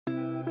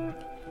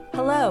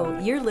Hello,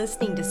 you're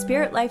listening to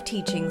Spirit Life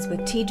Teachings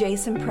with T.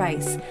 Jason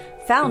Price,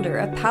 founder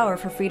of Power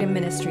for Freedom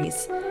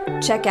Ministries.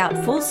 Check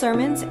out full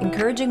sermons,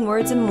 encouraging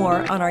words, and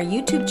more on our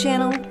YouTube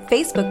channel,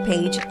 Facebook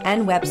page,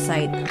 and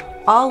website,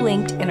 all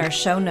linked in our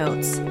show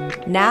notes.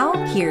 Now,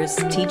 here's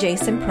T.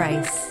 Jason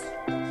Price.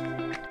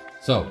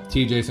 So,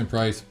 T. Jason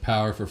Price,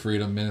 Power for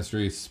Freedom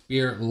Ministries,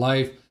 Spirit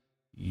Life.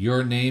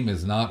 Your name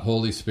is not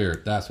Holy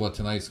Spirit. That's what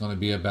tonight's going to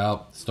be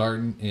about,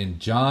 starting in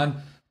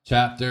John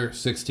chapter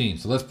 16.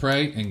 So let's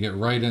pray and get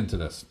right into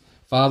this.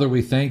 Father,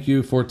 we thank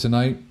you for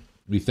tonight.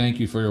 We thank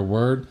you for your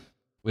word.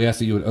 We ask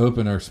that you would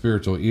open our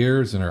spiritual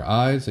ears and our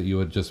eyes, that you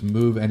would just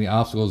move any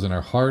obstacles in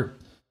our heart.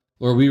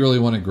 Lord, we really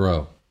want to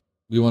grow.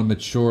 We want to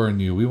mature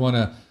in you. We want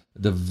to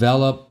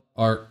develop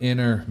our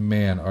inner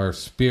man, our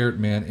spirit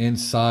man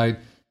inside,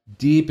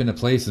 deep in the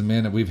places,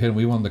 man, that we've hidden.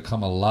 We want them to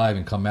come alive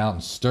and come out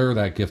and stir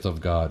that gift of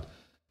God.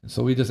 And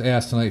so we just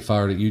ask tonight,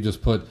 Father, that you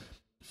just put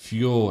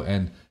fuel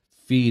and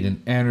feed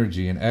and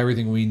energy and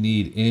everything we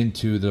need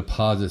into the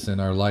deposits in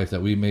our life,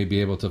 that we may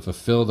be able to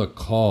fulfill the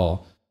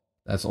call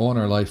that's on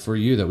our life for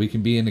you, that we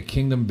can be in the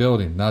kingdom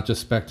building, not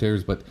just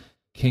spectators, but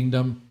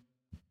kingdom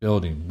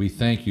building. We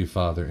thank you,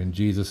 Father, in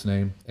Jesus'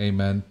 name.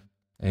 Amen,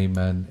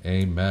 amen,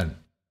 amen.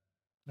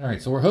 All right,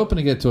 so we're hoping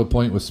to get to a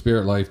point with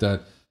Spirit Life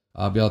that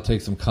I'll be able to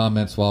take some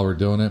comments while we're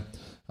doing it.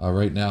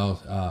 Right now,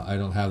 I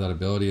don't have that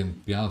ability, and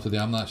to be honest with you,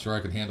 I'm not sure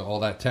I can handle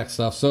all that tech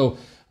stuff. So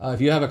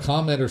if you have a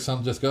comment or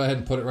something, just go ahead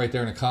and put it right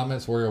there in the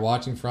comments where you're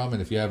watching from.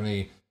 And if you have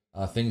any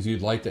things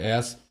you'd like to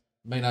ask,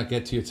 may not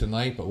get to you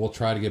tonight, but we'll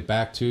try to get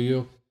back to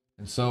you.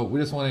 And so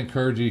we just want to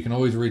encourage you. You can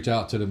always reach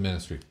out to the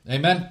ministry.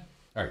 Amen?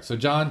 All right, so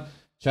John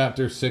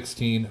chapter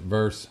 16,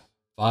 verse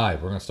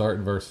 5. We're going to start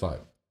in verse 5.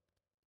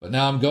 But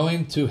now I'm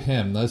going to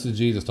him, this is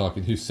Jesus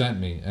talking, who sent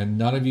me, and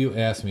none of you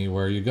asked me,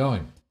 where are you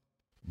going?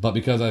 But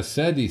because I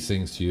said these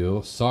things to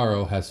you,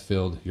 sorrow has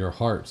filled your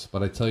hearts.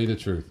 But I tell you the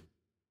truth.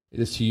 It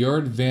is to your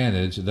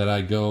advantage that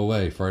I go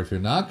away. For if you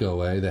not go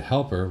away, the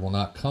Helper will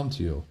not come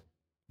to you.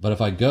 But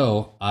if I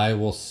go, I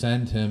will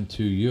send him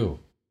to you.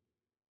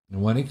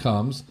 And when he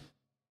comes,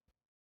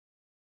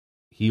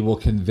 he will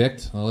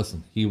convict, now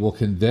listen, he will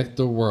convict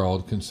the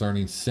world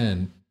concerning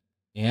sin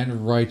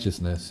and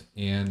righteousness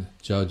and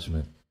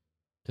judgment.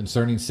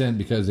 Concerning sin,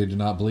 because they do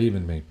not believe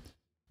in me.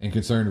 And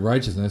concerning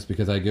righteousness,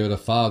 because I go to the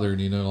Father and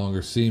you no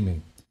longer see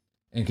me.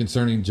 And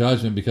concerning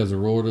judgment, because the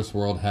ruler of this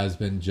world has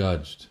been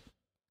judged.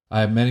 I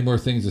have many more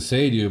things to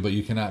say to you, but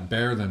you cannot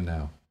bear them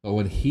now. But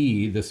when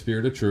he, the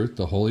Spirit of truth,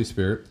 the Holy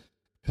Spirit,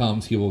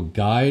 comes, he will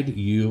guide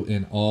you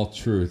in all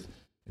truth.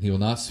 And he will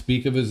not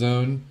speak of his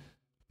own,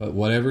 but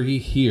whatever he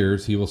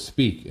hears, he will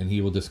speak, and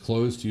he will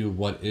disclose to you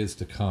what is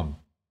to come.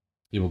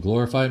 He will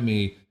glorify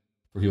me,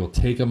 for he will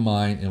take of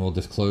mine and will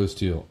disclose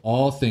to you.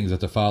 All things that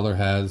the Father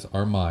has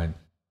are mine.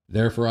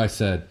 Therefore I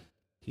said,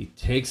 he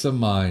takes of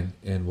mine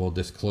and will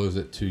disclose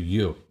it to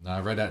you. Now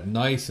I read that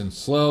nice and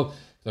slow,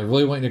 so I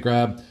really want you to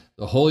grab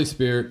the Holy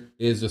Spirit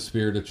is the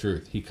Spirit of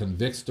truth. He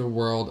convicts the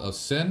world of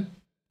sin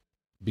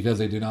because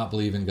they do not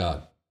believe in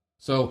God.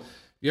 So if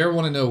you ever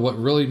want to know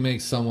what really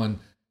makes someone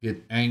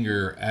get angry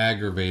or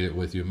aggravated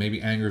with you,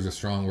 maybe anger is a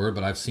strong word,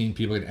 but I've seen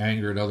people get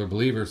angry at other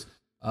believers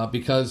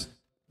because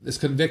it's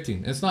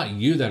convicting. It's not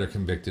you that are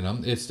convicting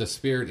them. It's the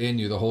Spirit in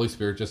you, the Holy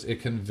Spirit.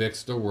 It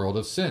convicts the world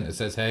of sin. It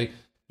says, hey,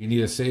 you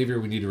need a Savior.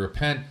 We need to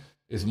repent.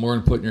 It's more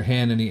than putting your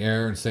hand in the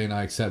air and saying,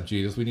 I accept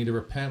Jesus. We need to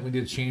repent. We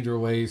need to change our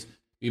ways,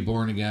 be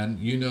born again.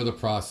 You know the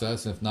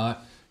process. If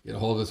not, get a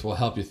hold of us. We'll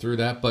help you through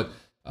that. But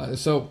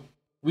so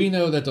we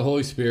know that the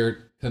Holy Spirit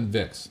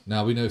convicts.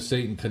 Now we know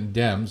Satan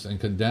condemns, and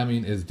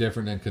condemning is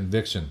different than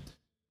conviction.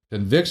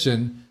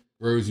 Conviction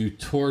grows you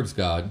towards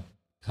God.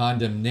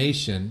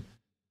 Condemnation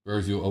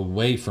grows you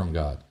away from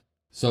God.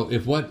 So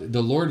if what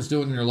the Lord's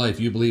doing in your life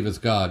you believe is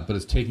God, but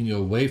it's taking you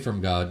away from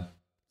God,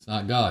 it's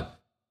not God.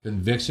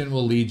 Conviction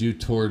will lead you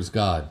towards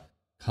God.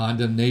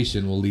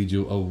 Condemnation will lead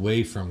you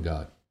away from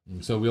God.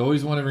 And so we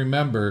always want to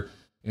remember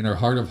in our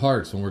heart of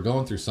hearts when we're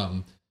going through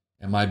something,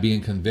 am I being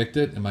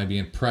convicted? Am I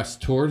being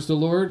pressed towards the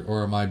Lord?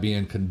 Or am I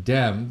being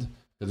condemned?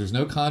 Because there's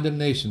no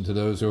condemnation to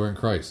those who are in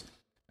Christ.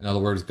 In other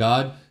words,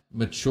 God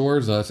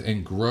matures us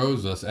and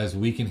grows us as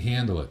we can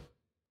handle it.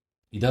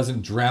 He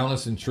doesn't drown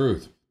us in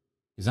truth.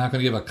 He's not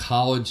going to give a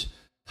college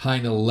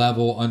kind of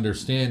level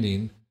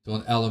understanding to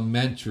an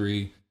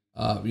elementary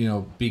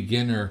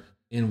beginner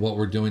in what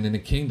we're doing in the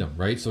kingdom,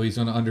 right? So he's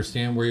going to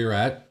understand where you're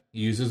at.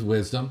 He uses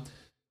wisdom.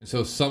 And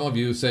so some of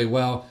you say,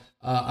 well,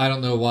 I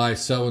don't know why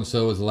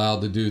so-and-so is allowed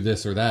to do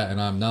this or that,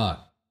 and I'm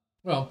not.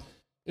 Well,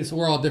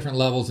 we're all different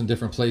levels and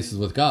different places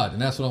with God.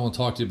 And that's what I want to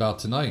talk to you about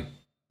tonight,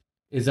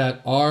 is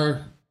that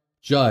our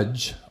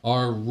judge,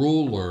 our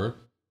ruler,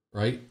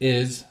 right,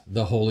 is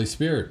the Holy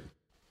Spirit.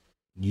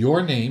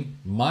 Your name,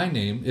 my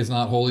name, is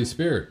not Holy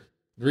Spirit.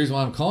 The reason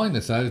why I'm calling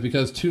this out is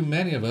because too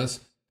many of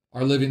us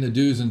are living the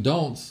do's and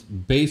don'ts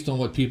based on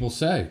what people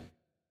say.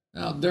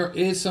 Now, there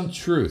is some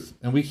truth,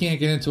 and we can't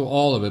get into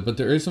all of it, but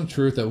there is some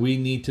truth that we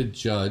need to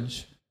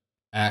judge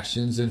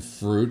actions and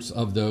fruits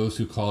of those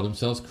who call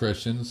themselves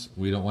Christians.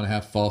 We don't want to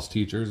have false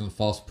teachers and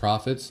false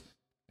prophets,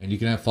 and you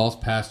can have false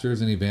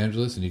pastors and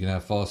evangelists, and you can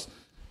have false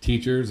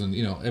teachers, and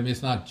I mean,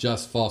 it's not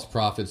just false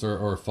prophets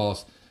or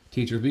false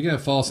teachers, but you can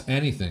have false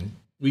anything.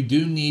 We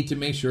do need to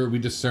make sure we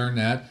discern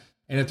that.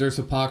 And if there's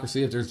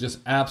hypocrisy, if there's just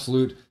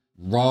absolute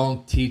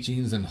wrong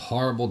teachings and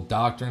horrible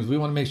doctrines, we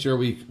want to make sure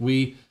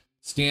we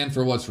stand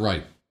for what's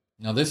right.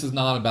 Now, this is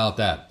not about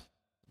that.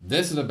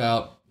 This is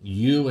about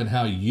you and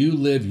how you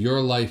live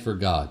your life for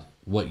God,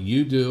 what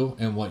you do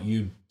and what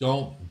you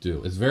don't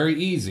do. It's very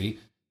easy,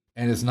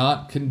 and it's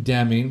not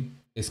condemning,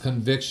 it's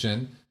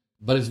conviction,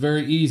 but it's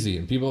very easy.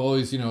 And people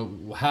always,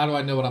 how do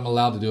I know what I'm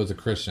allowed to do as a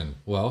Christian?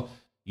 Well,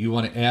 you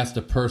want to ask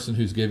the person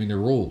who's giving the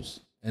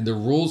rules. And the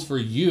rules for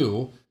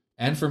you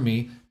and for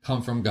me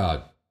come from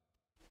God.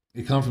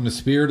 They come from the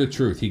Spirit of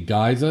truth. He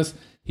guides us.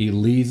 He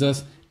leads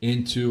us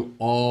into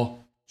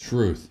all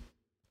truth.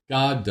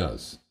 God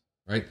does,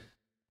 right?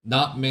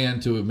 Not man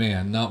to a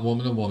man, not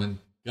woman to woman.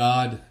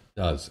 God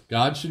does.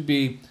 God should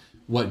be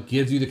what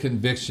gives you the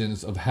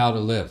convictions of how to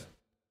live,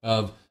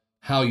 of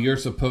how you're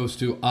supposed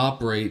to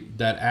operate,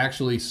 that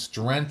actually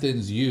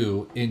strengthens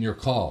you in your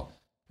call.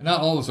 And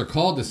not all of us are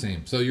called the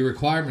same, so your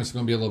requirements are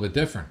going to be a little bit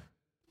different.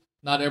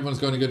 Not everyone's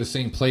going to go to the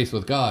same place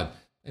with God.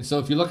 And so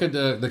if you look at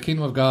the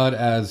kingdom of God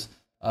as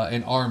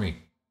an army,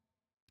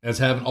 as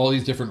having all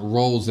these different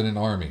roles in an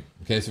army,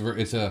 okay, so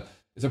it's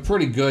a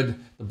pretty good,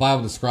 the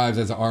Bible describes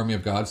as an army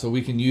of God, so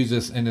we can use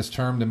this in this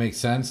term to make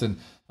sense. And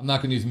I'm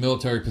not going to use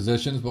military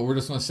positions, but we're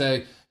just going to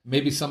say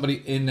maybe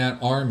somebody in that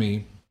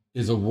army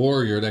is a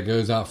warrior that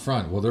goes out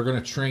front. Well, they're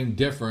going to train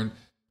different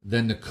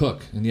than the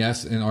cook. And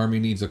yes, an army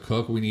needs a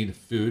cook. We need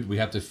food. We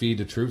have to feed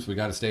the troops. We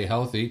got to stay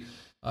healthy.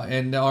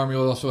 And the army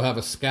will also have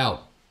a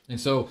scout. And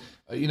so,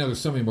 there's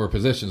so many more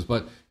positions,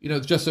 but,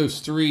 just those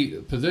three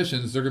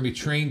positions, they're going to be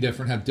trained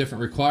different, have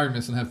different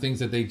requirements, and have things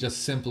that they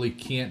just simply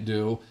can't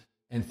do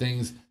and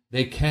things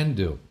they can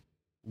do.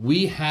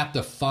 We have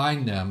to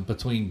find them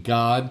between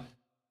God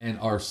and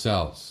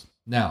ourselves.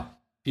 Now,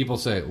 people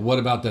say, what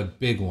about the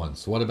big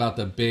ones? What about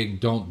the big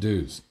don't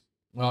do's?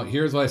 Well,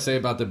 here's what I say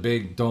about the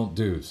big don't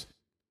do's.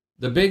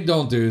 The big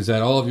don't do's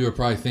that all of you are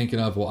probably thinking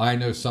of, well, I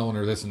know someone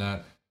or this and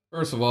that.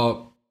 First of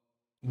all,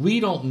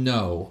 we don't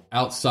know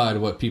outside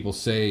of what people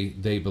say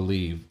they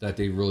believe that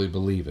they really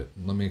believe it.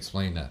 Let me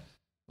explain that.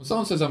 When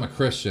someone says I'm a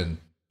Christian,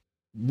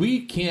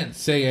 we can't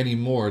say any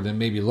more than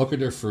maybe look at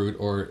their fruit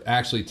or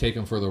actually take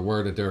them for their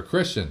word that they're a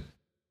Christian.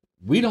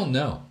 We don't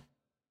know.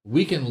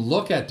 We can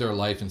look at their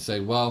life and say,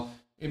 well,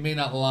 it may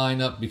not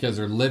line up because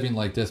they're living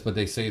like this, but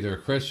they say they're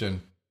a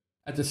Christian.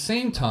 At the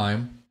same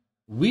time,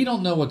 we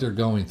don't know what they're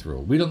going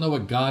through. We don't know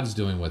what God's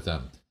doing with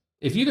them.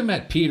 If you'd have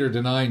met Peter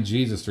denying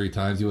Jesus 3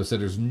 times, you would have said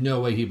there's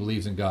no way he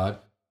believes in God,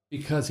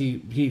 because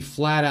he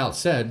flat out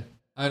said,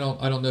 I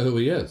don't know who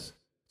he is.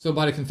 So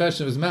by the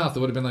confession of his mouth,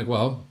 it would have been like,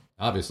 well,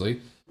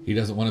 obviously, he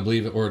doesn't want to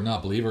believe it or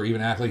not believe or even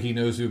act like he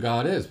knows who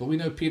God is. But we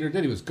know Peter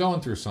did. He was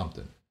going through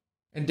something.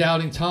 And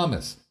doubting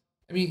Thomas.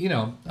 I mean,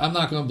 I'm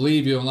not going to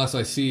believe you unless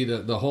I see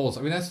the holes.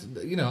 I mean,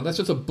 that's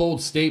just a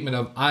bold statement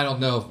of, I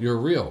don't know if you're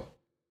real.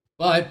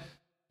 But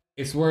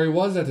it's where he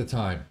was at the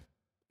time.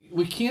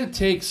 We can't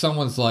take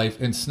someone's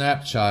life and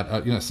snapshot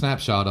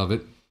of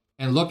it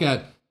and look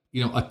at,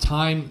 a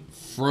time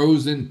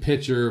frozen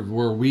picture of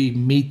where we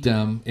meet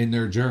them in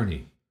their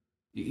journey.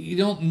 You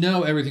don't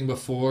know everything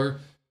before,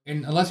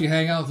 and unless you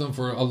hang out with them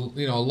for a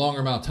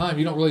longer amount of time,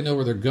 you don't really know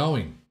where they're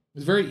going.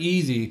 It's very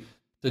easy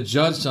to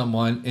judge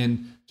someone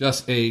in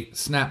just a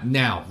snap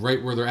now,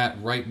 right where they're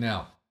at right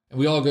now. And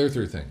we all go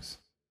through things.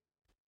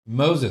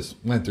 Moses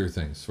went through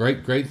things,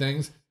 right? Great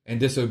things and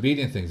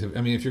disobedient things.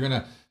 I mean, if you're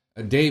going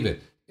to,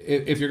 David,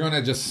 if you're going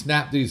to just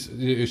snap these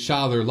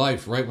shot of their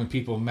life right when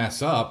people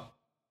mess up,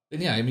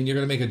 then yeah, I mean, you're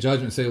going to make a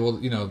judgment and say, well,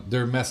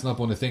 they're messing up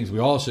on the things we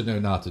all should know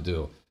not to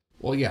do.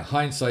 Well, yeah,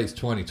 hindsight's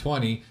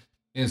 20/20,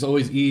 and it's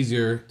always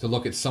easier to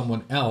look at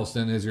someone else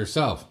than it is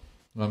yourself.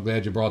 Well, I'm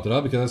glad you brought that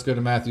up, because let's go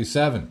to Matthew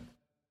 7.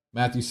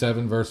 Matthew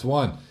 7, verse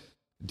 1.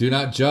 Do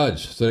not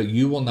judge, so that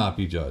you will not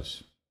be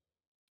judged.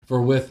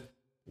 For with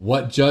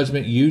what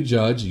judgment you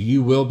judge,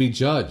 you will be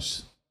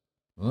judged.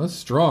 Well, that's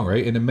strong,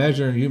 right? And the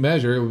measure you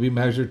measure, it will be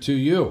measured to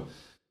you.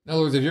 In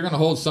other words, if you're going to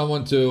hold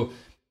someone to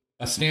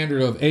a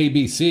standard of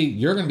ABC,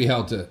 you're going to be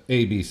held to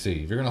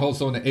ABC. If you're going to hold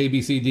someone to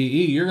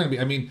ABCDE, you're going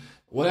to be,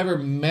 whatever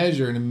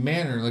measure and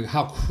manner, like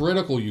how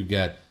critical you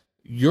get,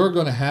 you're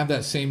going to have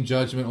that same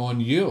judgment on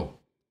you.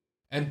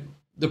 And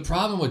the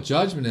problem with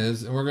judgment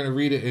is, and we're going to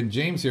read it in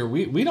James here,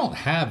 we don't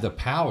have the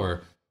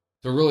power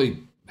to really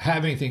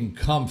have anything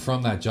come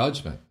from that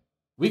judgment.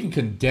 We can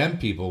condemn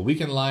people. We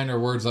can line our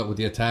words up with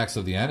the attacks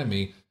of the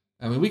enemy.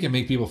 I mean, we can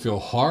make people feel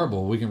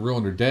horrible. We can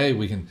ruin their day.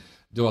 We can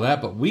do all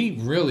that. But we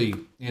really,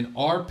 in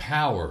our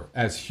power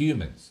as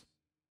humans,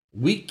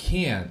 we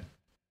can't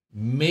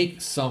make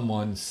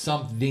someone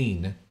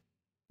something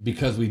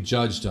because we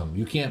judged them.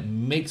 You can't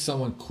make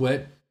someone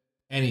quit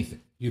anything.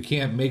 You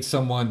can't make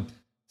someone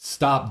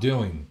stop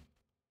doing,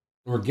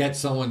 or get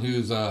someone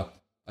who's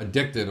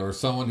addicted, or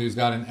someone who's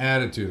got an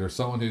attitude, or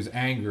someone who's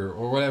angry,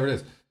 or whatever it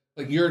is.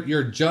 Like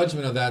your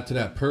judgment of that to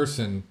that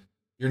person,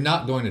 you're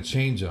not going to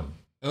change them.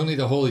 Only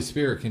the Holy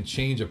Spirit can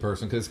change a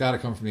person, because it's got to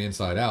come from the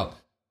inside out.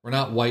 We're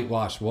not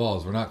whitewashed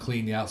walls. We're not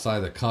clean the outside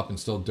of the cup and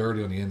still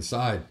dirty on the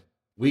inside.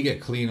 We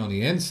get clean on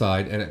the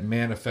inside and it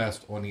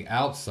manifests on the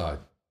outside.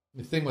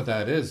 The thing with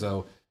that is,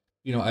 though,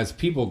 as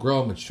people grow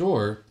and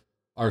mature,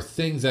 our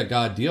things that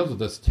God deals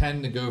with us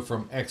tend to go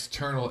from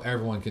external,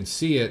 everyone can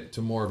see it,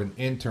 to more of an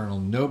internal,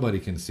 nobody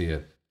can see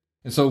it.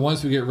 And so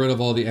once we get rid of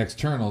all the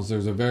externals,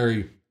 there's a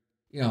very,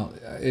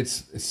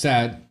 it's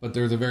sad, but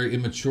there's a very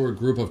immature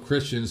group of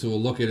Christians who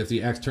will look at, if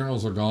the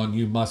externals are gone,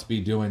 you must be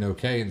doing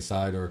okay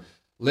inside or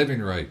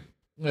living right.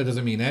 That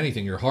doesn't mean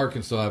anything. Your heart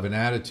can still have an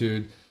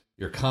attitude.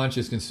 Your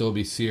conscience can still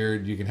be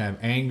seared. You can have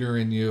anger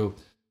in you.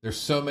 There's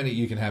so many,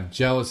 you can have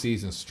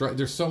jealousies and strife.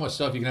 There's so much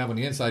stuff you can have on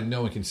the inside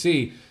no one can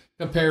see,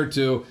 compared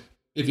to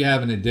if you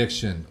have an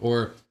addiction,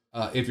 or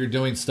if you're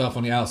doing stuff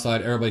on the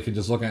outside, everybody can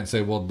just look at it and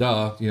say, well,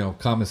 duh,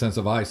 common sense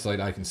of eyesight,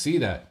 I can see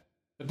that.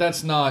 But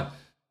that's not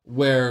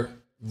where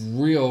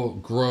real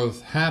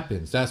growth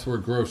happens. That's where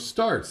growth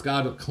starts.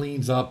 God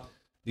cleans up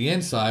the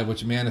inside,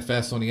 which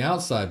manifests on the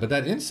outside. But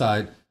that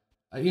inside,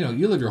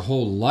 you live your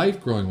whole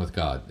life growing with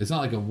God. It's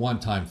not like a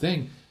one-time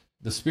thing.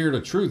 The Spirit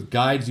of truth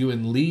guides you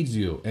and leads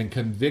you and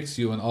convicts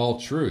you in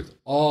all truth.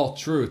 All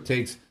truth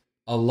takes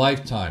a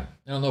lifetime.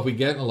 I don't know if we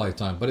get in a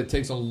lifetime, but it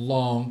takes a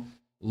long,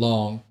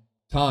 long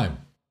time.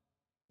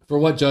 For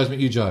what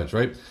judgment you judge,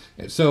 right?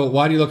 So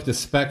why do you look at the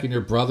speck in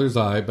your brother's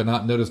eye but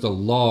not notice the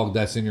log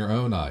that's in your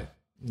own eye?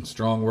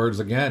 Strong words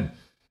again.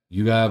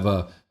 You have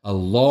a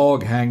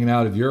log hanging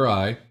out of your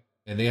eye,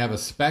 and they have a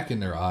speck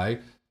in their eye,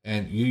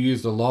 and you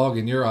use the log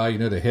in your eye,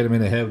 to hit them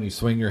in the head when you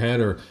swing your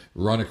head or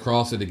run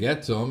across it to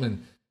get to them.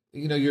 And,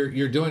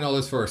 you're doing all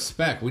this for a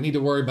speck. We need to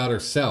worry about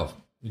ourselves.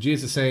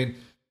 Jesus is saying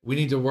we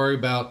need to worry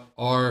about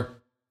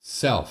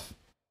ourself.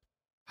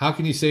 How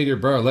can you say to your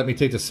brother, let me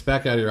take the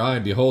speck out of your eye,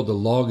 and behold, the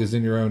log is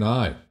in your own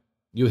eye?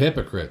 You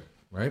hypocrite,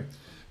 right?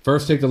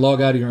 First take the log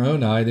out of your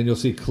own eye, then you'll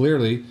see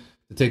clearly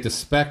to take the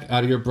speck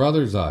out of your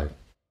brother's eye.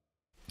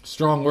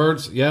 Strong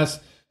words,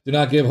 yes. Do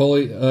not give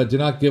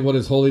what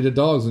is holy to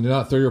dogs, and do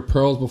not throw your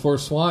pearls before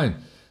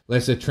swine,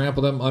 lest they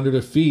trample them under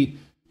their feet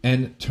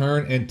and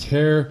turn and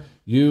tear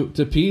you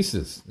to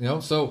pieces.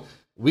 So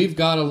we've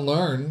got to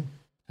learn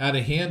how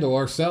to handle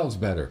ourselves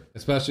better,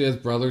 especially as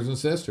brothers and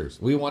sisters.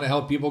 We want to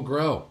help people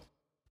grow,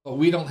 but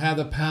we don't have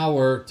the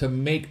power to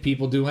make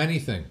people do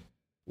anything.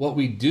 What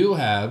we do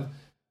have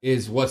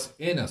is what's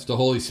in us, the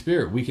Holy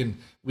Spirit. We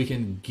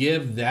can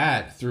give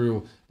that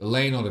through the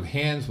laying on of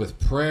hands with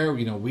prayer.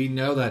 We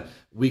know that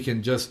we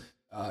can just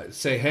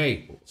say,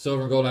 hey,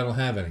 silver and gold, I don't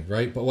have any,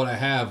 right? But what I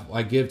have,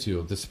 I give to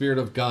you, the Spirit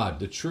of God,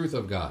 the truth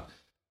of God.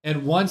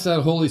 And once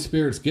that Holy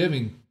Spirit's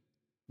giving,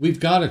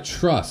 we've got to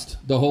trust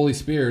the Holy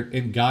Spirit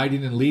in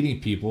guiding and leading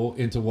people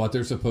into what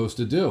they're supposed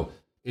to do.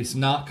 It's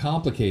not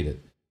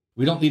complicated.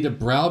 We don't need to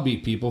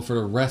browbeat people for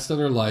the rest of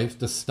their life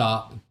to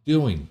stop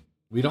doing.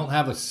 We don't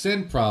have a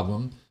sin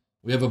problem.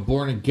 We have a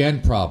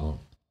born-again problem.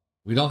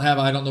 We don't have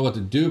I don't know what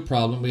to do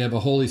problem. We have a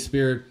Holy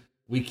Spirit,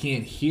 we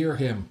can't hear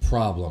him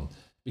problem,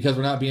 because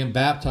we're not being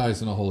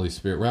baptized in the Holy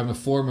Spirit. We're having a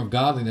form of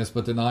godliness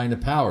but denying the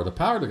power. The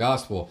power of the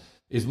gospel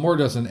is more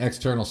just an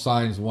external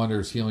signs,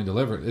 wonders, healing,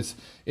 deliverance.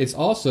 It's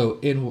also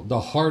in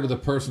the heart of the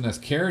person that's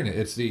carrying it.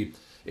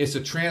 It's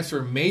the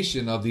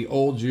transformation of the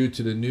old you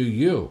to the new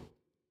you.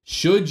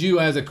 Should you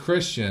as a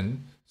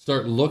Christian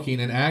start looking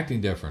and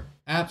acting different?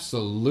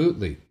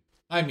 Absolutely.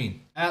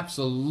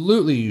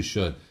 Absolutely you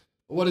should.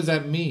 What does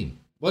that mean?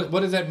 What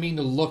does that mean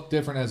to look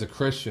different as a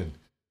Christian?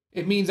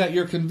 It means that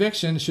your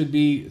conviction should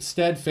be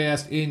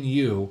steadfast in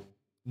you,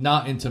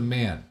 not into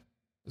man.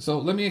 So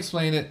let me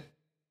explain it.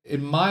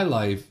 In my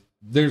life,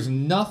 there's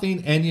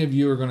nothing any of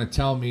you are going to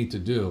tell me to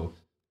do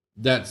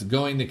that's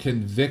going to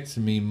convict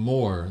me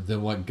more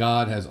than what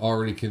God has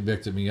already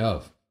convicted me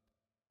of.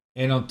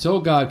 And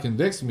until God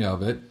convicts me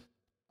of it,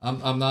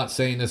 I'm not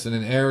saying this in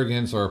an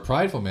arrogance or a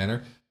prideful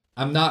manner.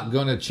 I'm not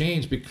going to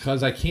change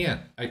because I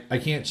can't. I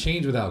can't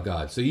change without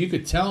God. So you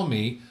could tell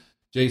me,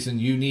 Jason,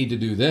 you need to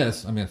do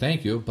this.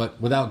 Thank you.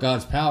 But without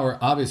God's power,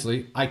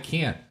 obviously, I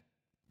can't.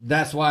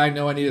 That's why I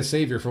know I need a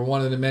Savior, for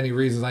one of the many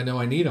reasons I know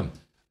I need him.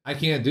 I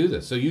can't do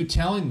this. So you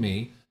telling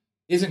me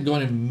isn't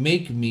going to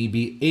make me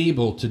be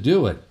able to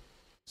do it.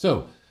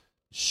 So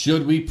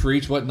should we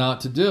preach what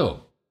not to do?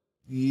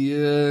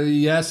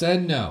 Yes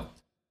and no.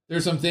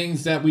 There's some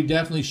things that we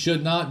definitely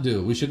should not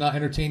do. We should not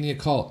entertain the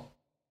occult.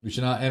 We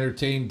should not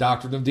entertain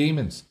doctrine of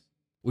demons.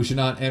 We should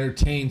not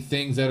entertain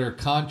things that are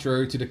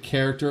contrary to the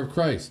character of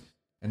Christ.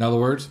 In other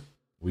words,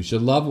 we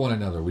should love one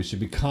another. We should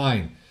be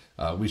kind.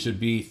 We should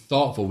be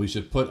thoughtful. We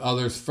should put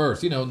others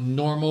first.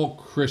 Normal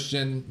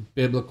Christian,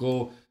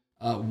 biblical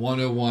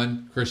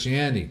 101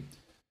 Christianity.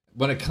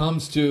 When it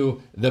comes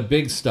to the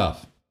big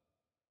stuff,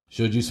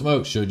 should you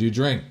smoke? Should you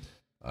drink?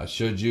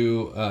 Should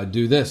you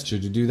do this?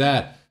 Should you do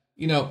that?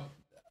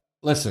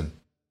 Listen,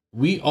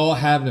 we all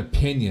have an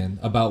opinion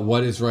about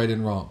what is right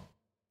and wrong.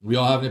 We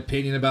all have an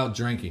opinion about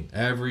drinking.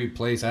 Every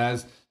place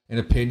has an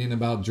opinion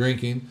about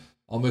drinking.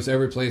 Almost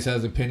every place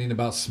has an opinion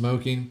about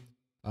smoking.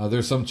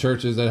 There's some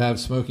churches that have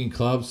smoking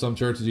clubs. Some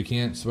churches you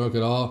can't smoke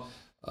at all.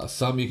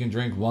 Some you can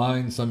drink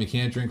wine. Some you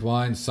can't drink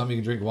wine. Some you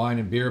can drink wine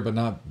and beer, but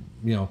not,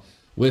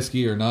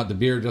 whiskey or not the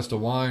beer, just a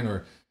wine,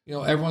 or,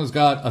 everyone's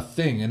got a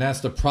thing, and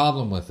that's the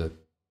problem with it.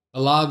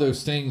 A lot of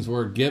those things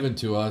were given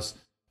to us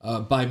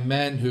by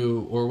men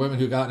or women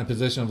who got in a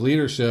position of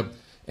leadership,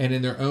 and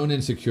in their own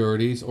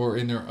insecurities or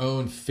in their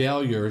own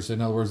failures,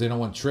 in other words, they don't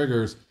want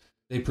triggers,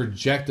 they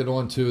projected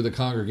onto the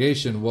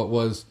congregation what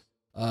was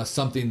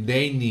something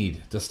they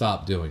need to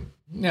stop doing.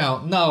 Now,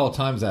 not all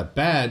times that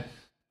bad,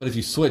 but if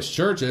you switch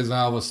churches and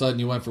all of a sudden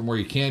you went from where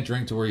you can't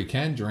drink to where you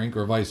can drink,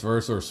 or vice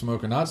versa, or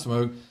smoke or not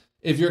smoke,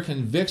 if your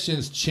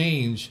convictions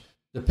change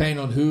depending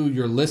on who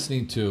you're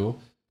listening to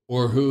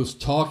or who's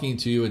talking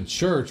to you in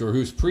church or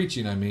who's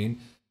preaching,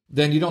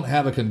 then you don't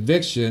have a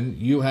conviction.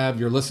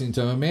 You're listening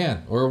to a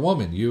man or a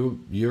woman.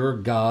 Your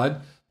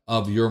God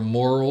of your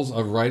morals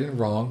of right and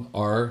wrong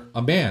are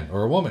a man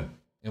or a woman.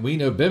 And we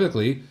know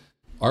biblically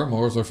our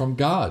morals are from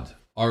God.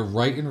 Our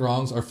right and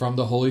wrongs are from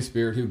the Holy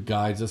Spirit who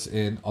guides us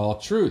in all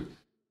truth.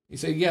 You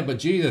say, yeah, but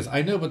Jesus,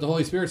 I know, but the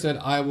Holy Spirit said,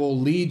 I will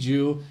lead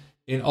you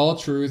in all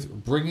truth,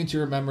 bringing to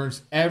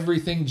remembrance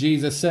everything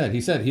Jesus said.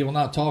 He said he will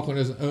not talk on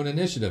his own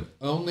initiative,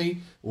 only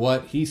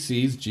what he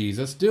sees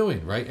Jesus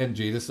doing, right? And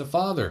Jesus the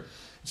Father.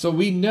 So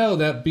we know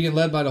that being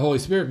led by the Holy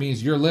Spirit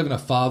means you're living a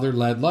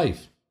Father-led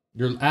life.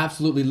 You're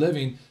absolutely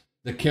living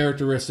the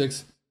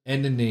characteristics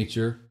and the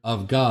nature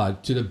of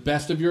God to the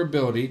best of your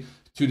ability,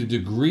 to the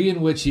degree in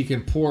which he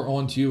can pour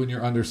onto you in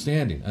your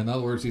understanding. In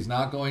other words, he's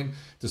not going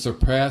to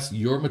surpass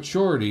your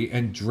maturity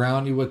and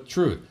drown you with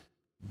truth.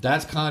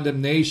 That's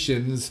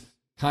condemnation's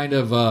kind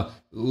of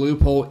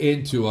loophole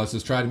into us,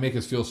 is trying to make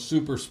us feel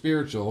super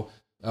spiritual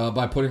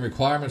by putting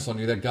requirements on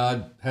you that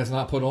God has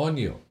not put on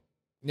you.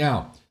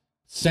 Now,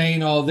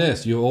 saying all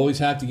this, you always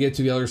have to get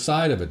to the other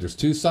side of it. There's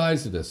two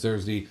sides to this.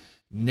 There's the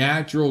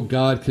natural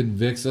God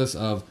convicts us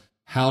of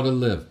how to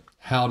live,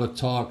 how to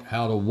talk,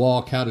 how to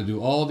walk, how to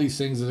do all these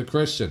things as a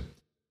Christian.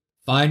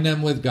 Find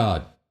them with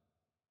God.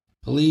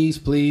 Please,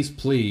 please,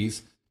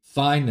 please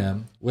find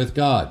them with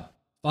God.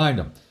 Find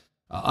them.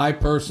 I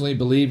personally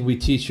believe, we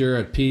teach here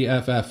at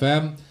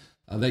PFFM,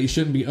 that you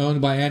shouldn't be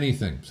owned by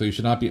anything. So you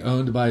should not be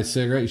owned by a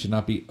cigarette. You should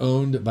not be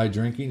owned by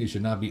drinking. You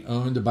should not be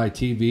owned by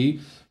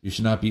TV. You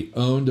should not be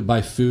owned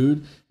by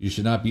food. You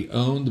should not be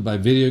owned by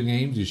video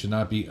games. You should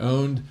not be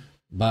owned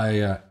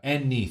by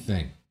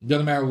anything. It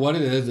doesn't matter what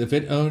it is. If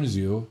it owns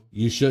you,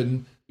 you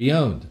shouldn't be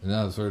owned. In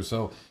other words,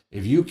 so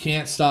if you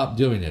can't stop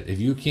doing it, if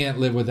you can't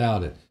live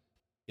without it,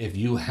 if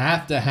you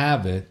have to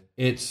have it,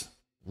 it's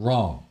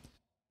wrong.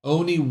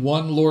 Only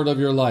one Lord of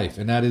your life,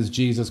 and that is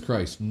Jesus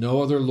Christ.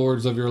 No other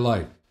lords of your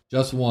life.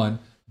 Just one,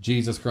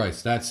 Jesus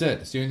Christ. That's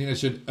it. It's the only thing that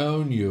should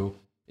own you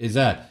is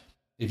that.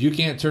 If you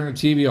can't turn the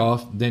TV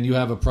off, then you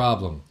have a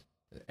problem.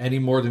 Any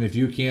more than if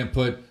you can't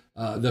put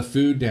the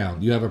food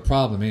down, you have a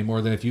problem. Any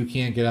more than if you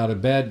can't get out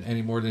of bed,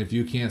 any more than if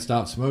you can't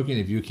stop smoking,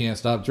 if you can't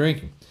stop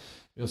drinking.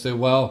 You'll say,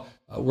 well,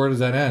 where does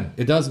that end?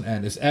 It doesn't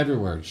end. It's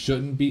everywhere. It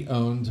shouldn't be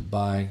owned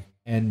by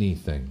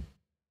anything.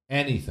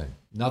 Anything.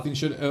 Nothing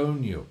should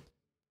own you.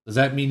 Does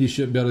that mean you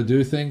shouldn't be able to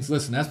do things?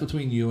 Listen, that's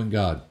between you and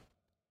God.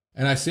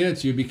 And I say it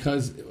to you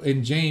because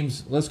in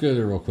James, let's go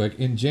there real quick.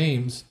 In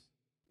James,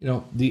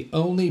 the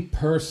only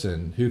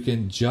person who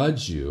can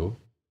judge you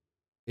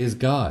is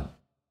God.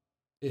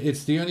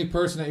 It's the only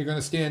person that you're going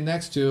to stand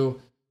next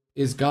to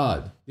is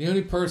God. The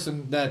only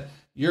person that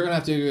you're going to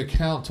have to give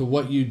account to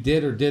what you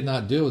did or did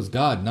not do is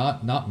God,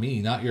 not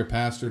me, not your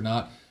pastor,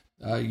 not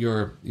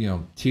your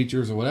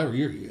teachers or whatever.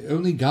 You're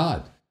only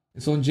God.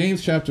 And so in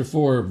James chapter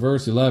 4,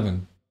 verse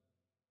 11,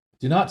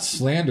 do not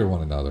slander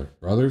one another,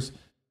 brothers.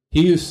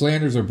 He who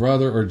slanders a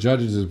brother or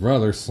judges his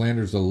brother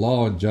slanders the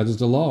law and judges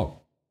the law.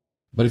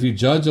 But if you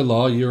judge a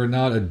law, you are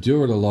not a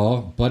doer of the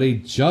law, but a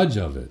judge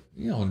of it.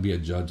 You don't want to be a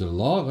judge of the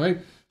law, right?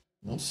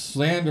 Don't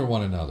slander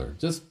one another.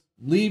 Just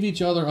leave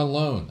each other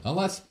alone.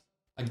 Unless,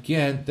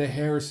 again, the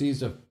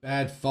heresies of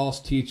bad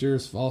false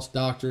teachers, false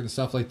doctrine, and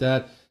stuff like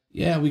that.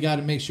 Yeah, we got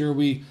to make sure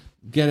we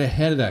get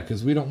ahead of that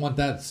because we don't want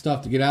that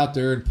stuff to get out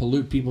there and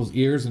pollute people's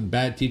ears and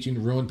bad teaching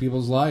to ruin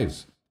people's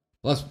lives.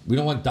 Plus, we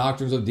don't want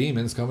doctrines of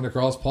demons coming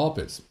across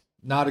pulpits.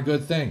 Not a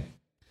good thing.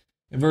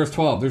 In verse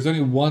 12, there's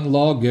only one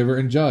lawgiver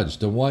and judge,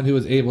 the one who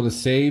is able to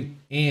save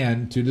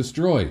and to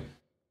destroy.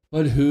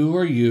 But who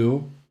are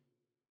you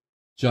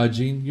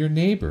judging your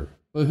neighbor?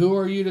 But who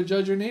are you to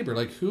judge your neighbor?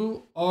 Like,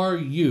 who are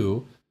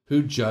you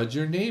who judge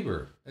your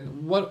neighbor?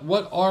 And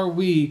what are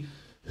we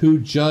who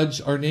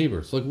judge our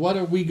neighbors? Like, what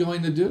are we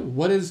going to do?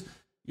 What is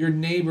your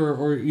neighbor,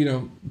 or,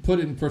 put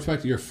it in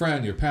perspective, your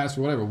friend, your pastor,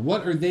 whatever,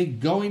 what are they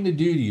going to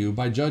do to you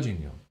by judging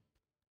you?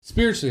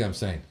 Spiritually, I'm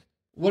saying.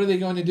 What are they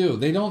going to do?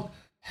 They don't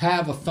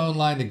have a phone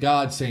line to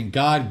God saying,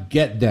 God,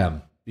 get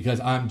them because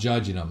I'm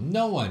judging them.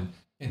 No one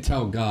can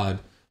tell God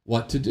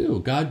what to do.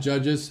 God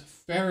judges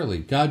fairly.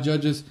 God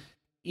judges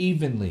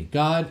evenly.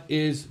 God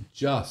is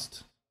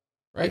just,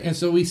 right? And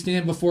so we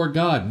stand before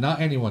God,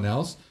 not anyone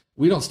else.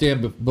 We don't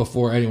stand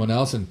before anyone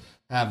else and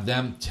have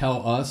them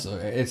tell us.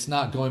 It's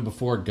not going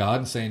before God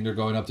and saying they're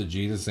going up to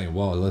Jesus saying,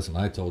 well, listen,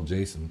 I told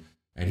Jason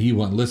and he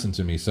wouldn't listen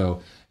to me,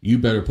 so you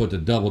better put the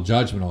double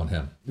judgment on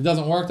him. It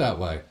doesn't work that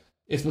way.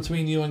 It's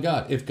between you and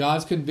God. If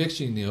God's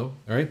convicting you,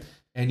 all right,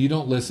 and you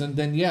don't listen,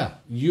 then yeah,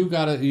 you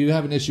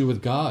have an issue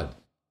with God.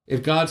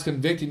 If God's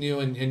convicting you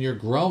and you're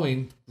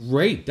growing,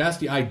 great. That's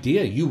the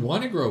idea. You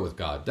want to grow with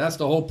God. That's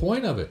the whole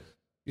point of it.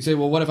 You say,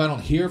 well, what if I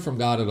don't hear from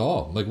God at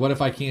all? Like, what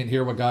if I can't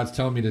hear what God's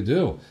telling me to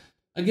do?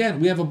 Again,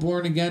 we have a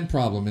born again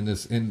problem in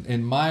this.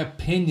 In my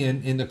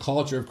opinion, in the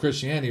culture of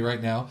Christianity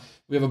right now,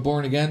 we have a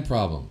born again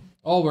problem.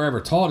 All we're ever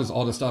taught is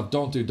all this stuff: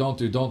 don't do, don't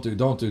do, don't do,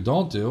 don't do,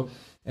 don't do,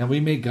 and we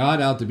make God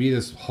out to be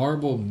this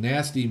horrible,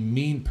 nasty,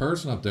 mean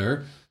person up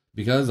there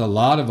because a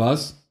lot of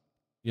us,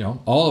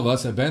 all of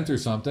us have been through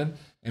something,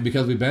 and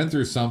because we've been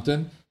through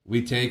something,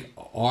 we take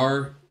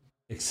our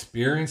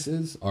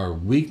experiences, our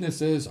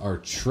weaknesses, our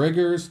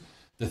triggers,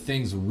 the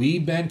things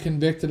we've been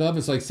convicted of.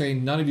 It's like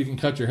saying none of you can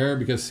cut your hair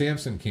because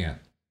Samson can't.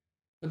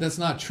 But that's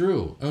not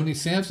true. Only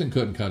Samson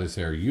couldn't cut his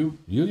hair. You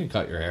can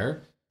cut your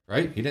hair,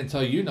 right? He didn't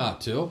tell you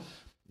not to.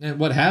 And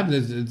what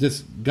happens is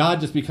this: God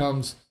just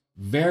becomes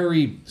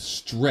very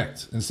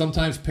strict. And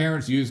sometimes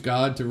parents use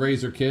God to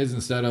raise their kids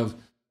instead of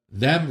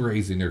them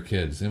raising their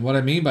kids. And what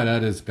I mean by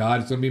that is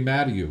God's going to be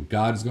mad at you.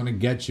 God's going to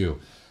get you.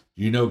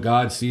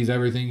 God sees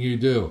everything you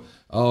do.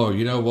 Oh,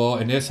 well,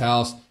 in this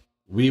house,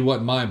 we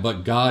wouldn't mind,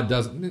 but God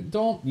doesn't.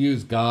 Don't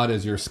use God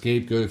as your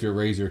scapegoat if you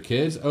raise your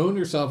kids. Own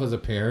yourself as a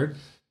parent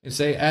and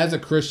say, as a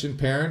Christian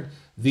parent,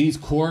 these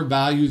core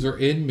values are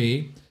in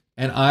me,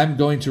 and I'm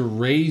going to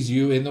raise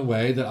you in the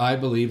way that I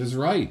believe is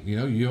right.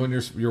 You and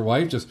your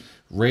wife, just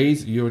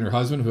raise you and your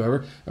husband,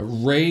 whoever,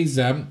 raise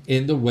them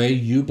in the way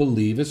you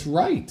believe is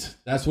right.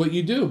 That's what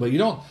you do. But you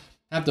don't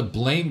have to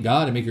blame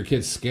God and make your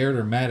kids scared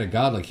or mad at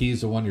God like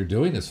he's the one you're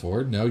doing this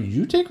for. No,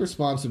 you take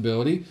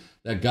responsibility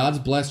that God's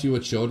blessed you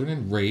with children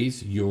and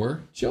raise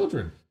your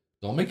children.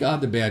 Don't make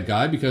God the bad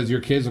guy because your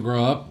kids will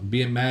grow up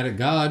being mad at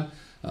God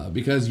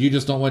because you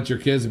just don't want your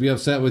kids to be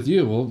upset with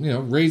you. Well,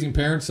 raising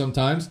kids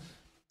sometimes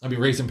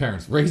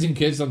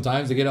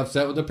they get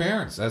upset with the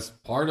parents. That's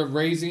part of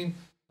raising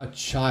a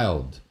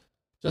child.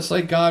 Just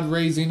like God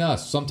raising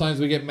us. Sometimes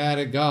we get mad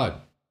at God.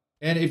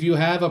 And if you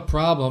have a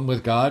problem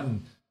with God,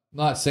 and I'm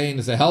not saying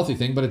it's a healthy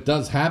thing, but it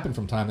does happen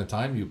from time to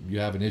time, you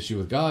have an issue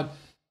with God.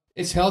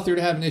 It's healthier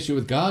to have an issue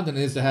with God than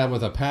it is to have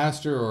with a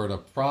pastor or an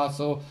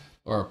apostle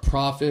or a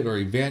prophet or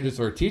evangelist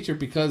or a teacher,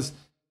 because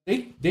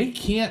they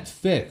can't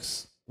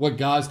fix what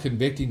God's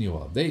convicting you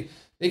of. They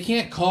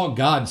can't call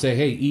God and say,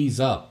 hey, ease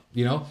up.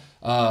 They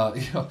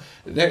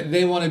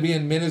want to be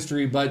in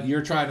ministry, but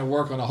you're trying to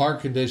work on a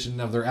heart condition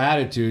of their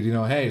attitude.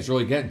 Hey, it's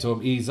really getting to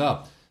them. Ease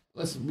up.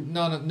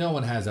 No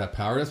one has that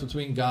power. That's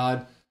between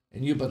God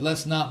and you. But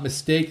let's not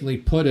mistakenly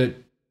put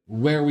it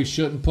where we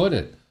shouldn't put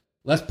it.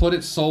 Let's put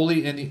it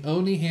solely in the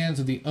only hands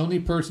of the only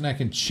person that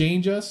can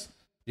change us,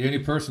 the only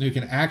person who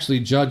can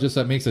actually judge us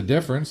that makes a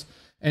difference,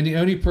 and the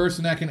only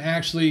person that can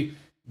actually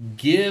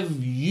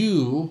give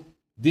you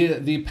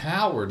the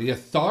power, the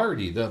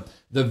authority, the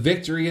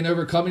victory in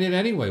overcoming it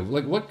anyway.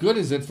 Like, what good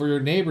is it for your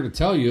neighbor to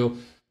tell you,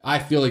 I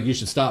feel like you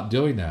should stop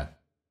doing that?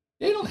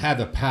 They don't have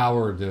the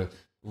power to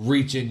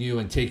reach in you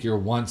and take your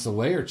wants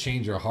away or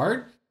change your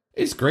heart.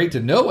 It's great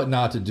to know what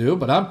not to do,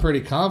 but I'm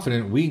pretty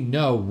confident we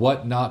know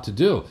what not to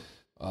do.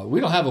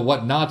 We don't have a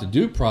what not to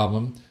do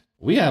problem.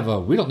 We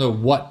don't know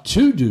what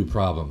to do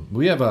problem.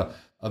 We have a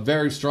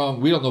very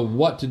strong, we don't know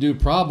what to do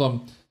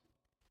problem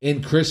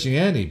in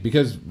Christianity,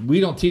 because we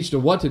don't teach the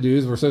what to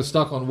do's. We're so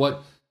stuck on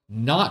what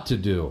not to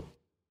do.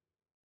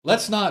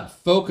 Let's not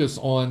focus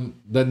on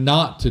the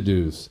not to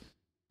do's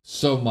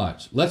so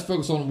much. Let's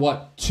focus on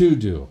what to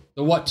do.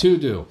 The what to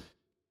do.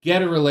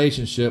 Get a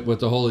relationship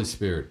with the Holy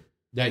Spirit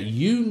that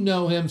you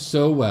know him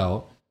so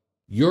well.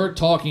 You're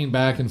talking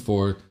back and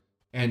forth,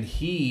 and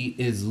he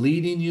is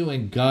leading you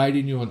and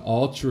guiding you in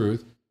all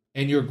truth,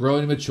 and you're growing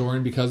and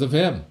maturing because of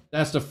him.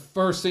 That's the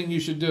first thing you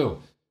should do.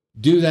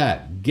 Do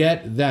that.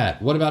 Get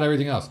that. What about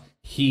everything else?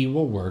 He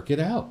will work it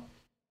out.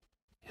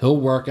 He'll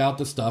work out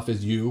the stuff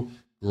as you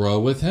grow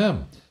with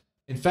him.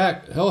 In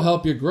fact, he'll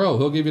help you grow.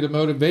 He'll give you the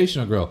motivation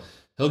to grow.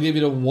 He'll give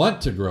you the want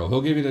to grow.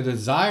 He'll give you the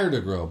desire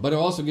to grow, but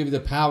he'll also give you the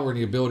power and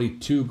the ability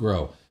to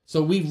grow.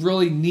 So we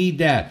really need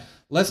that.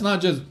 Let's not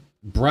just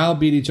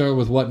browbeat each other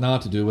with what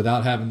not to do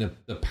without having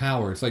the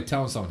power. It's like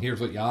telling someone,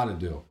 here's what you ought to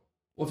do.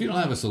 Well, if you don't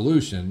have a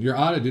solution, your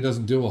ought to do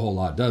doesn't do a whole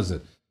lot, does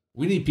it?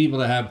 We need people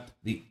to have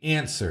the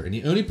answer. And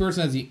the only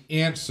person that has the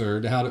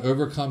answer to how to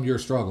overcome your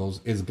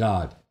struggles is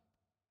God.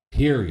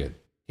 Period.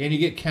 Can you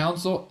get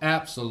counsel?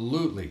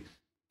 Absolutely.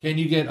 Can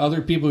you get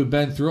other people who've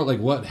been through it, like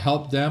what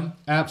helped them?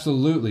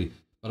 Absolutely.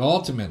 But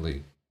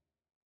ultimately,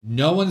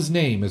 no one's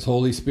name is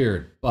Holy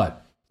Spirit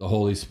but the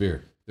Holy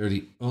Spirit. They're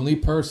the only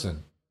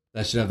person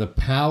that should have the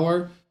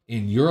power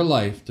in your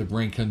life to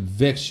bring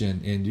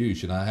conviction in you. You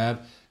should not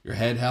have your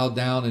head held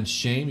down in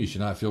shame. You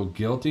should not feel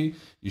guilty.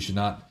 You should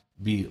not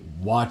be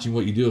watching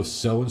what you do if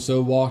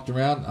so-and-so walked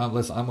around.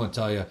 Listen, I'm going to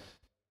tell you,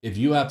 if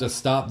you have to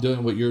stop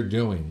doing what you're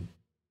doing,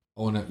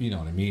 you know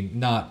what I mean,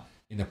 not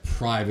in the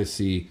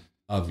privacy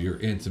of your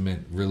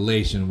intimate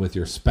relation with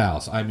your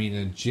spouse. I mean,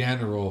 in a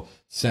general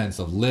sense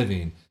of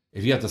living,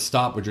 if you have to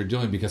stop what you're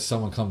doing because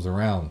someone comes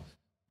around,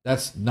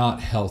 that's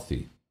not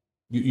healthy.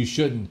 You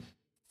shouldn't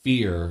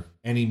fear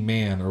any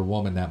man or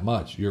woman that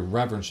much. Your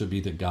reverence should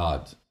be to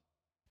God.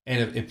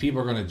 And if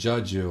people are going to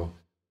judge you,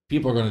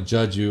 people are going to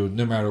judge you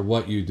no matter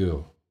what you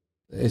do.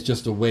 It's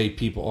just the way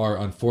people are,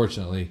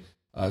 unfortunately.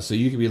 So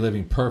you can be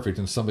living perfect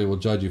and somebody will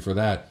judge you for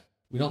that.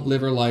 We don't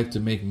live our life to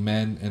make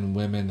men and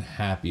women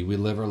happy. We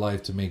live our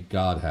life to make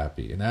God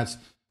happy. And that's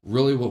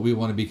really what we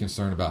want to be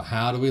concerned about.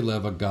 How do we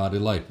live a godly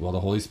life? Well, the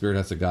Holy Spirit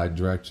has to guide and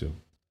direct you.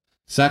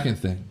 Second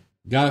thing,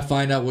 you got to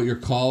find out what your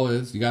call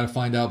is. You got to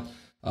find out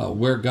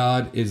where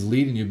God is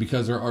leading you,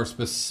 because there are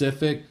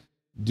specific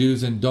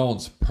do's and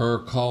don'ts per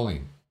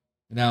calling.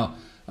 Now,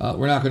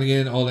 we're not going to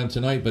get into all them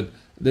tonight, but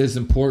this is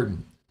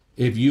important.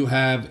 If you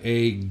have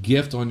a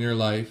gift on your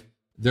life,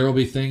 there will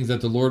be things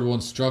that the Lord will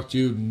instruct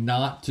you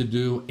not to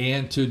do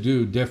and to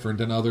do different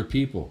than other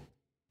people.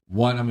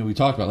 One, we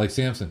talked about, like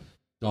Samson,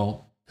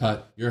 don't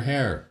cut your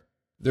hair.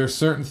 There are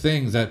certain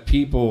things that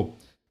people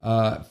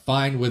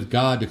find with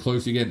God, the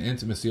closer you get in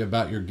intimacy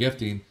about your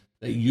gifting,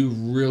 that you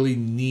really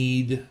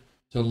need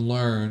to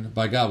learn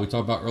by God. We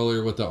talked about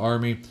earlier with the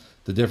army,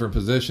 the different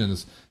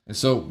positions. And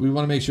so we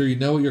want to make sure you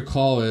know what your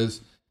call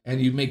is,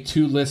 and you make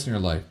two lists in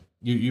your life.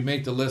 You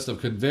make the list of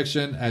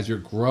conviction as you're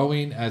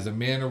growing as a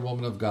man or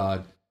woman of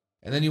God,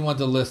 and then you want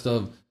the list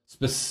of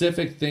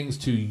specific things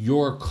to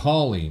your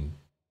calling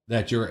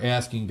that you're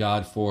asking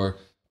God for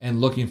and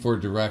looking for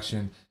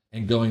direction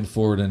and going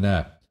forward in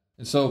that.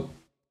 And so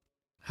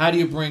how do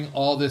you bring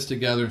all this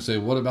together and say,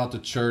 what about the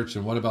church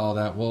and what about all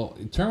that? Well,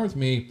 turn with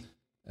me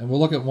and we'll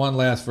look at one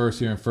last verse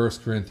here in 1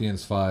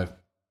 Corinthians 5.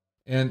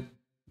 And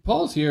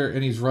Paul's here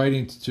and he's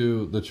writing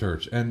to the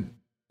church. And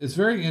it's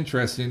very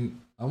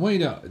interesting. I want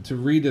you to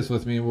read this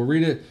with me, and we'll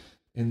read it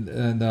in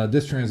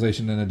this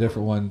translation, and a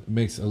different one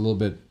makes a little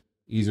bit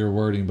easier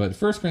wording. But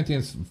 1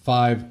 Corinthians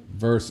 5,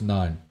 verse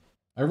 9.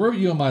 I wrote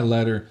you in my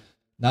letter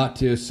not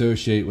to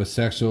associate with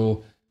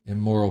sexual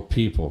immoral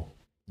people.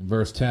 In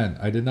verse 10,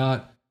 I did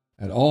not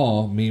at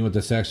all mean with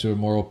the sexual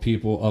immoral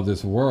people of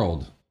this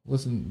world.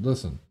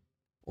 Listen.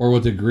 Or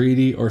with the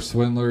greedy or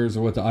swindlers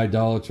or with the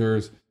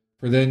idolaters,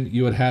 for then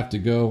you would have to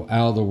go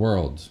out of the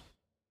world.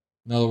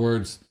 In other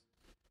words,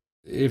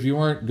 if you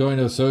weren't going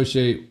to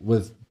associate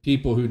with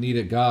people who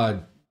needed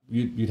God,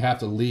 you'd have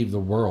to leave the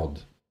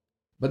world.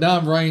 But now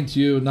I'm writing to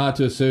you not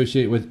to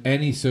associate with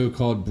any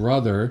so-called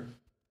brother,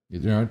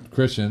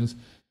 Christians,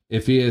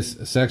 if he is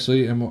a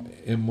sexually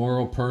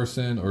immoral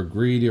person or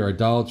greedy or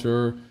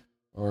idolater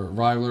or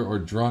rivaler or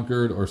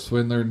drunkard or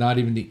swindler, not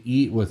even to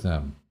eat with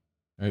them.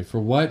 Right? For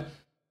what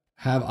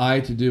have I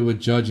to do with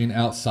judging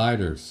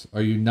outsiders?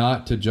 Are you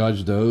not to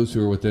judge those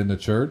who are within the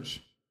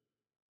church?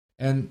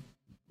 And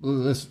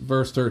this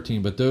verse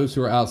 13, but those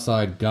who are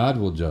outside, God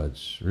will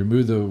judge.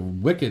 Remove the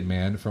wicked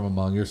man from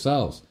among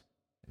yourselves.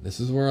 And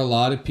this is where a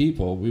lot of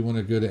people, we want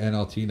to go to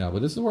NLT now,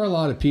 but this is where a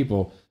lot of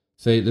people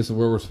say this is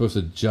where we're supposed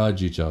to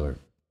judge each other.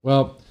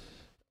 Well,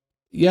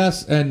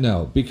 yes and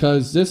no,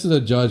 because this is a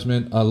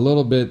judgment a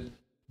little bit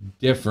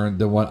different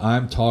than what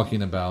I'm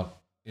talking about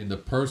in the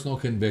personal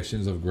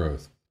convictions of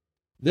growth.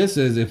 This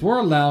is, if we're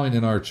allowing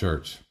in our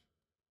church,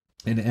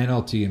 in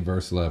NLT in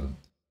verse 11,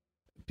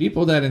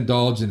 people that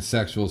indulge in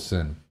sexual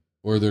sin,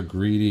 or they're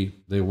greedy,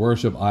 they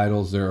worship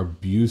idols, they're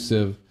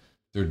abusive,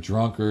 they're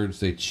drunkards,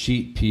 they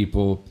cheat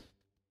people,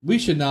 we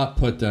should not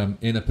put them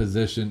in a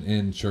position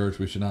in church.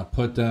 We should not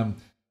put them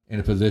in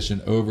a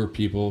position over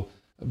people,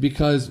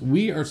 because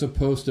we are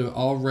supposed to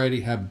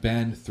already have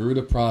been through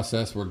the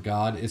process where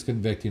God is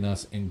convicting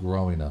us and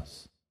growing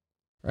us.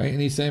 Right?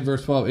 And he's saying,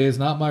 verse 12, it is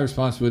not my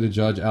responsibility to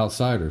judge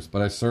outsiders,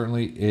 but it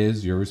certainly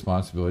is your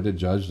responsibility to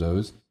judge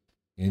those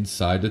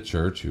inside the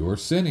church who are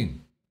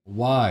sinning.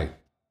 Why?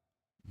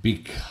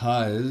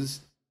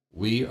 Because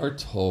we are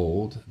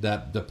told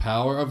that the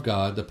power of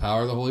God, the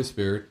power of the Holy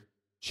Spirit,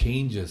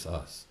 changes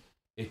us.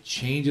 It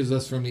changes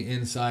us from the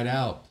inside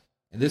out.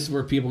 And this is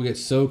where people get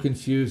so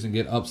confused and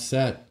get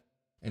upset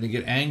and they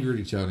get angry at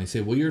each other. And they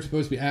say, well, you're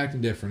supposed to be acting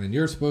different and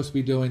you're supposed to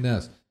be doing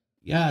this.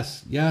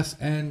 Yes,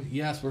 and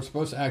yes, we're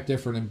supposed to act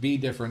different and be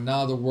different,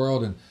 not of the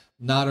world and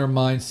not our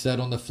mind set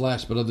on the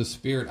flesh, but of the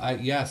Spirit. I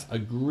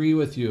agree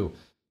with you.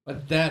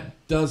 But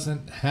that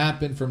doesn't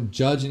happen from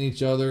judging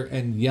each other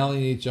and yelling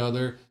at each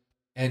other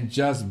and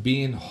just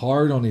being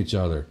hard on each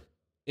other.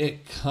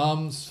 It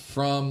comes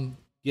from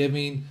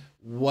giving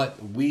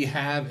what we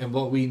have and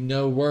what we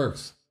know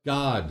works.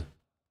 God.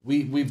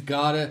 We've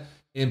got to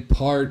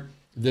impart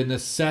the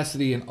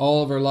necessity in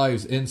all of our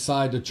lives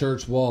inside the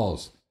church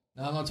walls.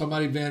 Now, I'm not talking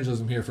about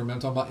evangelism here for a minute.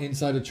 I'm talking about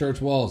inside the church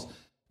walls.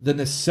 The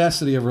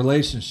necessity of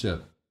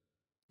relationship.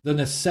 The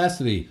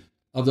necessity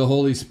of the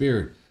Holy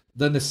Spirit.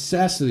 The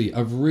necessity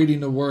of reading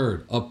the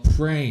Word, of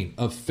praying,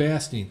 of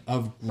fasting,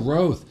 of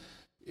growth.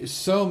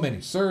 So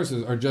many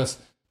services are just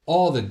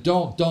all the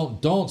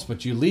don'ts,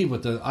 but you leave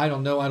with the I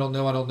don't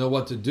know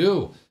what to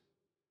do.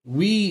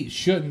 We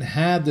shouldn't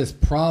have this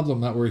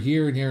problem that we're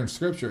hearing here in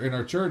Scripture in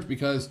our church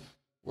because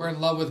we're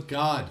in love with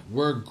God.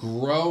 We're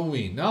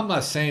growing. Now, I'm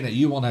not saying that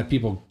you won't have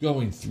people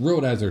going through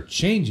it as they're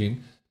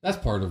changing. That's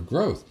part of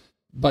growth.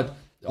 But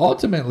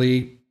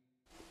ultimately,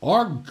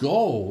 our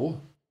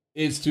goal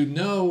is to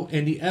know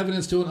and the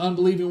evidence to an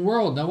unbelieving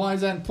world. Now, why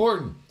is that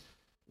important?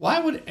 Why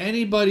would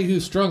anybody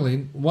who's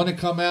struggling want to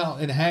come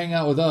out and hang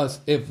out with us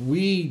if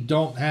we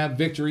don't have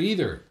victory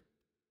either?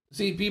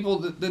 See, people,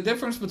 the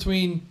difference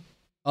between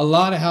a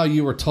lot of how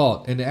you were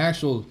taught and the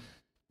actual,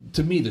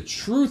 to me, the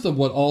truth of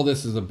what all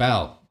this is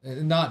about,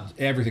 and not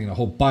everything in the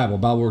whole Bible,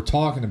 about what we're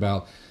talking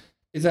about,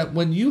 is that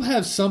when you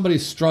have somebody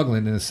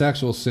struggling in a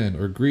sexual sin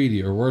or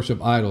greedy or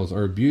worship idols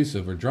or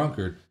abusive or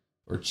drunkard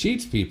or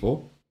cheats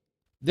people,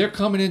 they're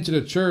coming into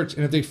the church,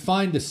 and if they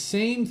find the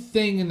same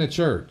thing in the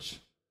church,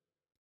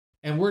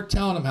 and we're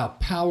telling them how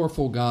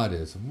powerful God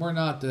is, and we're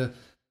not the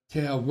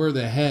tail, we're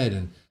the head,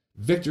 and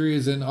victory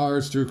is in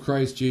ours through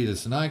Christ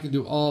Jesus, and I can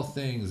do all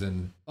things,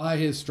 and by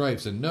his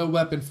stripes, and no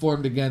weapon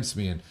formed against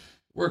me, and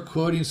we're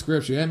quoting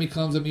scripture. The enemy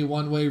comes at me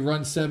one way,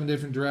 runs 7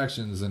 different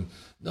directions, and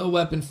no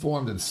weapon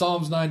formed. And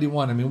Psalms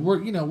 91. I mean,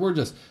 we're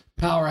just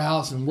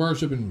powerhouse and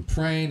worshiping and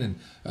praying and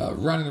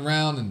running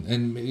around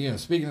and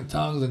speaking in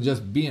tongues and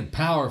just being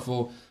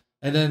powerful.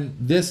 And then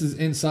this is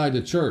inside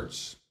the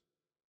church.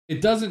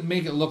 It doesn't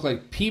make it look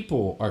like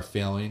people are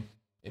failing.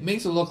 It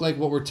makes it look like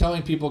what we're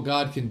telling people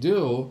God can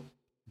do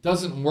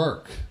doesn't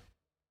work.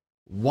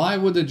 Why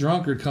would the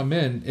drunkard come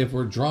in if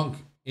we're drunk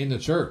in the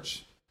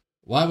church?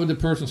 Why would the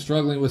person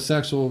struggling with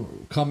sexual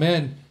come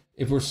in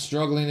if we're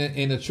struggling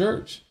in a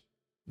church?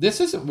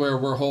 This isn't where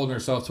we're holding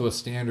ourselves to a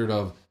standard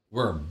of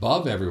we're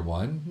above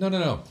everyone.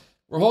 No.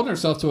 We're holding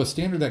ourselves to a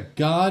standard that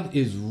God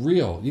is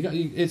real.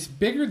 It's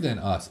bigger than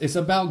us. It's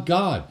about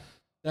God.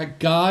 That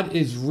God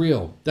is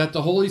real. That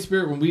the Holy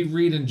Spirit, when we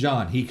read in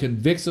John, he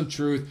convicts of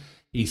truth.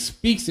 He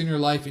speaks in your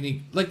life,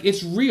 and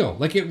it's real.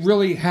 Like it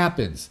really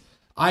happens.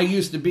 I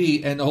used to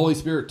be, and the Holy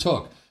Spirit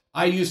took.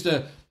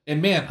 And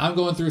man, I'm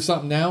going through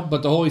something now,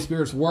 but the Holy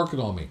Spirit's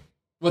working on me.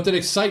 With an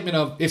excitement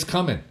of, it's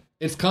coming.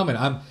 It's coming.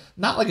 I'm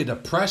not like a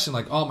depression,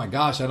 like, oh my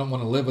gosh, I don't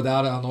want to live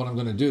without it. I don't know what I'm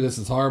going to do. This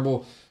is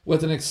horrible.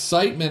 With an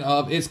excitement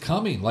of, it's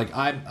coming. Like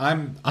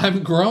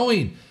I'm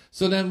growing.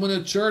 So then when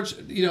a church,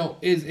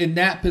 is in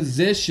that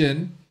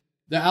position,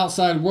 the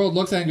outside world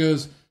looks at it and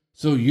goes,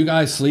 so you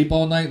guys sleep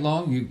all night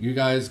long? You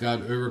guys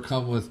got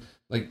overcome with,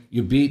 like,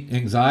 you beat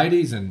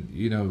anxieties,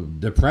 and,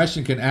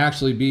 depression can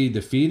actually be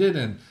defeated,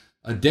 and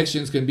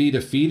addictions can be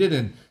defeated,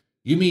 and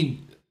you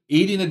mean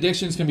eating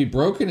addictions can be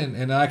broken,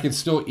 and I can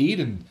still eat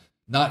and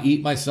not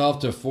eat myself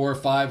to 400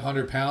 or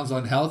 500 pounds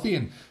unhealthy,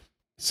 and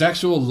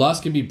sexual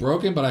lust can be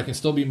broken, but I can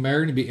still be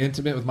married and be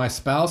intimate with my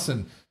spouse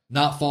and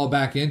not fall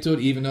back into it,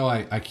 even though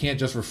I can't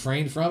just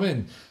refrain from it,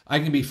 and I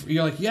can be,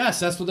 you're like, yes,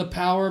 that's what the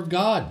power of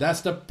God.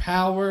 That's the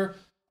power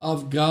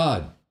of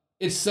God.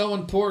 It's so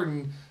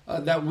important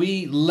that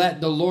we let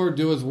the Lord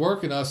do his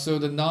work in us so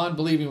the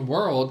non-believing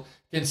world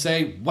can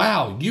say,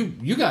 wow,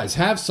 you guys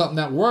have something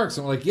that works.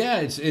 And we're like, yeah,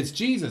 it's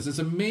Jesus. It's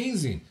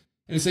amazing.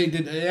 And you say,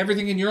 did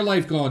everything in your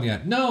life go on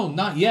yet? No,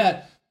 not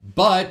yet.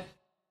 But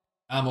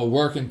I'm a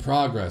work in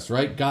progress,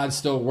 right? God's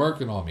still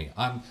working on me.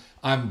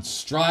 I'm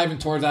striving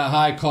towards that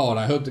high call, and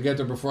I hope to get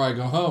there before I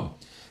go home.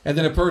 And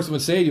then a person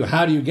would say to you,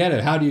 how do you get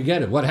it? How do you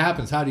get it? What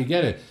happens? How do you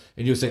get it?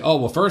 And you would say, oh,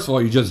 well, first of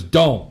all, you just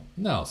don't.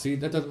 No, see,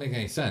 that doesn't make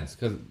any sense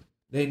because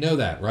they know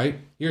that, right?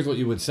 Here's what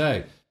you would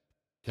say.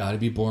 Got to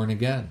be born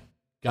again.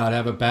 Got to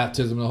have a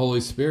baptism of the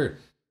Holy Spirit.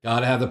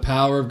 Got to have the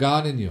power of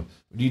God in you.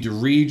 You need to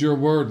read your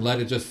word. Let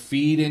it just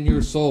feed in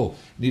your soul.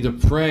 You need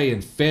to pray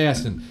and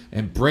fast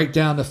and break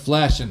down the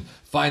flesh and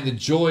find the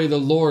joy of the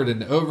Lord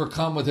and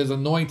overcome with his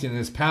anointing and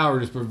his power,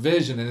 his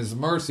provision and his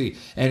mercy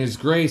and his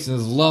grace and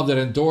his love that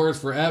endures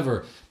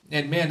forever.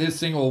 And man, this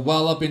thing will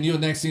well up in you.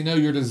 And next thing you know,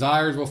 your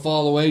desires will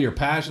fall away. Your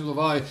passions will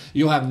fall away.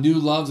 You'll have new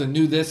loves and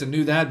new this and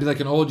new that. Be like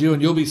an old you.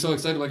 And you'll be so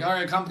excited. Like, all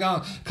right,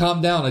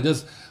 calm down.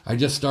 I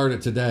just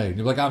started today. And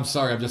you're like, I'm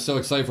sorry. I'm just so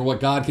excited for what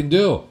God can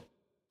do.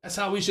 That's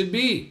how we should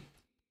be.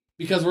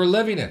 Because we're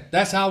living it.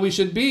 That's how we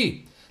should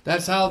be.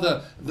 That's how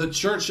the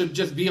church should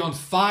just be on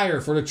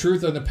fire for the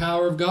truth and the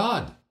power of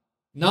God.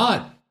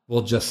 Not,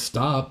 well, just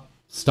stop.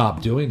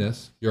 Stop doing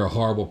this. You're a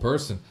horrible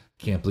person.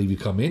 Can't believe you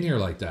come in here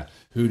like that.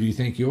 Who do you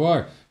think you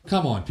are?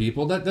 Come on,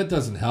 people. That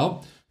doesn't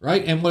help,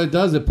 right? And what it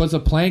does, it puts a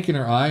plank in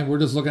our eye, and we're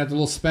just looking at the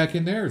little speck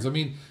in theirs. I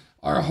mean,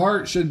 our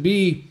heart should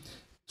be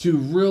to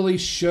really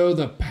show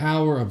the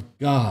power of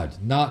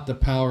God, not the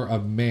power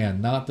of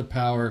man, not the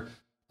power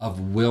of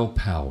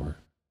willpower,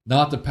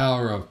 not the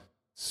power of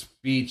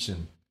speech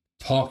and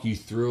talk you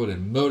through it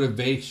and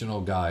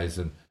motivational guys.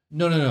 And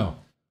no.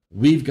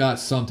 We've got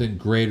something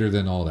greater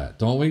than all that,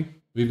 don't we?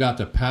 We've got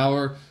the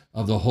power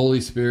of the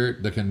Holy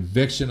Spirit, the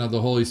conviction of the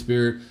Holy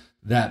Spirit,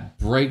 that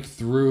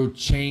breakthrough,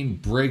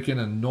 chain-breaking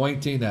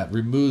anointing that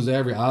removes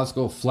every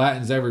obstacle,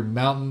 flattens every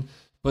mountain,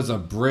 puts a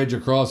bridge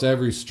across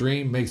every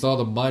stream, makes all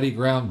the muddy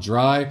ground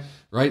dry,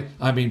 right?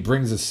 I mean,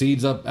 brings the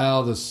seeds up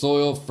out of the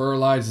soil,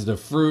 fertilizes the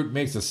fruit,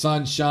 makes the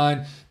sun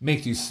shine,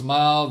 makes you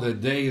smile. The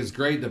day is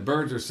great. The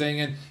birds are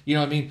singing. You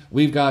know what I mean?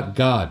 We've got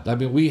God. I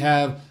mean, we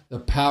have the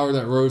power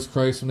that rose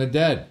Christ from the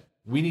dead.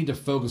 We need to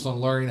focus on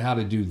learning how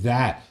to do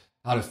that,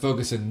 how to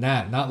focus in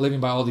that, not living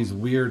by all these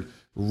weird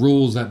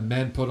rules that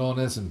men put on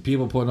us and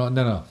people put on.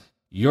 No.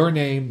 Your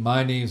name,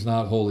 my name's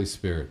not Holy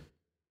Spirit.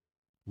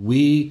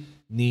 We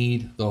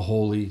need the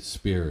Holy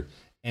Spirit.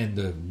 And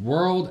the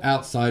world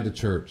outside the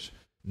church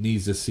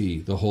needs to see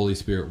the Holy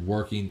Spirit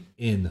working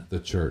in the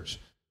church.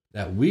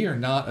 That we are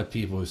not a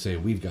people who say,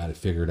 we've got it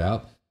figured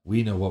out.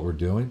 We know what we're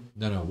doing.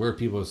 No, we're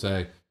people who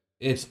say,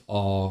 it's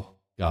all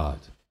God.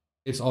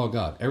 It's all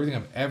God. Everything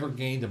I've ever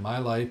gained in my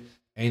life,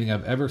 anything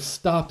I've ever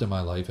stopped in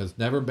my life has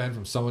never been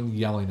from someone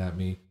yelling at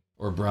me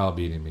or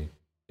browbeating me.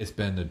 It's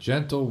been the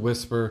gentle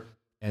whisper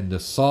and the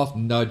soft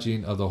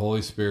nudging of the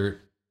Holy Spirit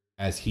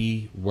as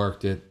he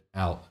worked it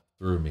out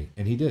through me.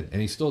 And he did,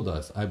 and he still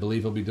does. I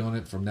believe he'll be doing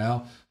it from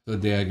now to the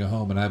day I go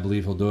home, and I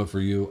believe he'll do it for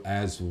you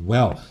as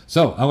well.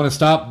 So I want to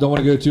stop. Don't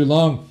want to go too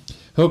long.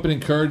 Hope it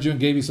encouraged you and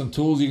gave you some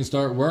tools you can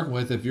start working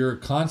with. If you're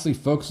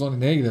constantly focused on the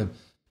negative,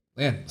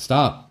 man,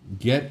 stop.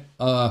 Get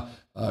a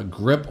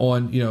grip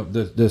on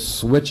the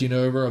switching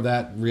over of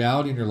that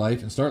reality in your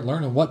life and start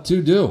learning what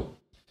to do.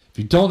 If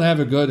you don't have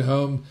a good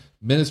home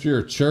ministry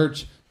or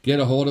church, get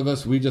a hold of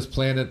us. We just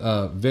planted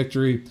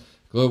Victory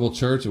Global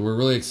Church, and we're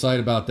really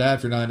excited about that.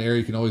 If you're not in the area,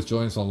 you can always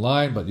join us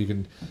online, but you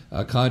can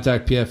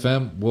contact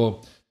PFM.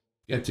 We'll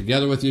get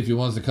together with you if you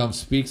want us to come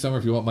speak somewhere.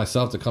 If you want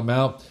myself to come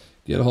out,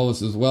 get a hold of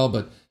us as well.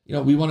 But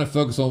we want to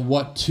focus on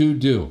what to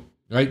do,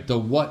 right? The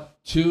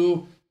what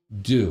to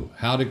do,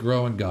 how to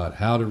grow in God,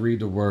 how to read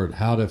the Word,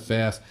 how to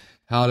fast,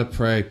 how to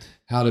pray,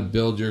 how to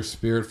build your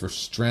spirit for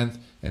strength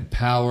and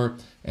power,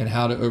 and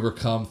how to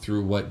overcome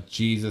through what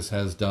Jesus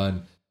has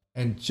done,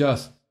 and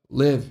just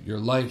live your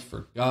life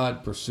for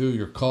God, pursue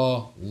your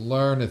call,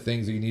 learn the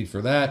things that you need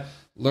for that,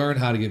 learn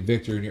how to get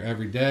victory in your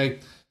everyday,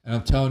 and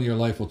I'm telling you, your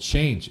life will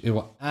change. It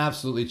will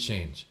absolutely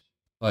change.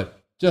 But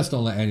just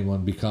don't let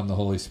anyone become the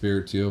Holy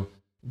Spirit to you.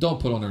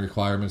 Don't put on the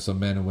requirements of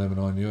men and women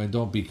on you, and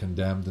don't be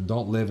condemned, and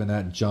don't live in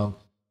that junk.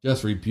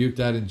 Just rebuke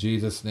that in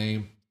Jesus'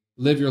 name.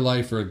 Live your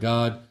life for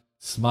God.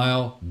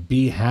 Smile.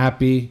 Be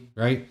happy,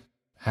 right?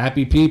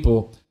 Happy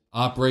people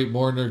operate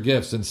more in their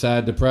gifts than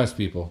sad, depressed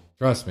people.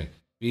 Trust me.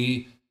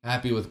 Be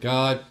happy with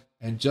God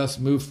and just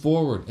move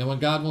forward. And when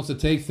God wants to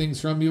take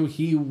things from you,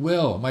 he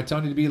will. Am I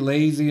telling you to be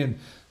lazy? And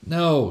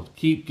no,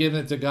 keep giving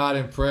it to God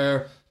in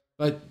prayer,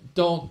 but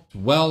don't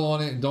dwell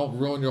on it and don't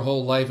ruin your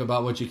whole life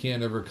about what you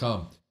can't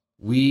overcome.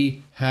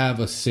 We have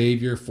a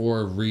Savior for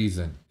a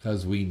reason,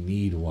 because we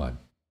need one.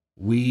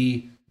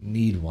 We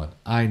need one.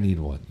 I need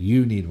one.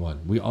 You need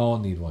one. We all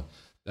need one.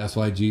 That's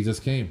why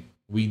Jesus came.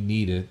 We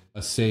needed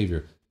a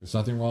Savior. There's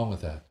nothing wrong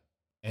with that.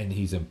 And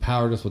he's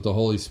empowered us with the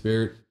Holy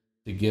Spirit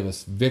to give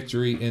us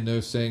victory in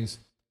those things.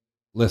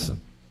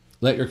 Listen,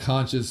 let your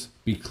conscience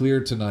be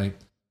clear tonight.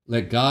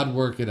 Let God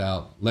work it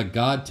out. Let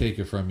God take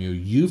it from you.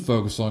 You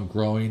focus on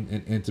growing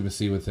in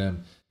intimacy with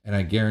him, and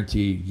I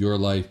guarantee your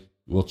life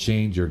will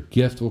change. Your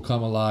gift will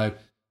come alive.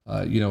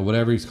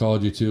 Whatever he's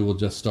called you to will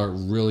just start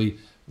really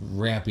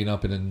ramping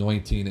up in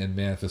anointing and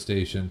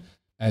manifestation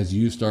as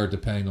you start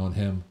depending on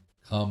him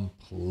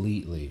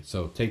completely.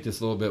 So take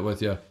this a little bit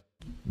with you.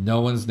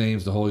 No one's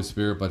name's the Holy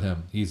Spirit but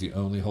him. He's the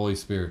only Holy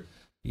Spirit.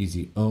 He's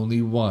the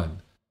only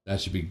one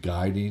that should be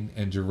guiding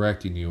and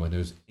directing you in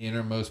those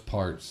innermost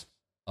parts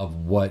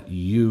of what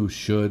you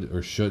should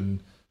or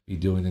shouldn't be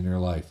doing in your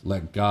life.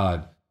 Let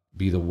God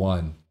be the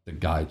one to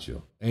guide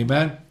you.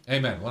 Amen?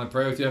 Amen. I want to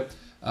pray with you,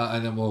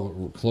 and then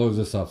we'll close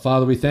this up.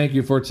 Father, we thank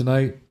you for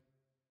tonight.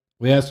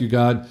 We ask you,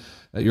 God,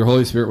 that your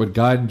Holy Spirit would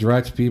guide and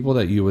direct people,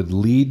 that you would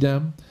lead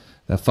them,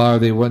 that, Father,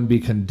 they wouldn't be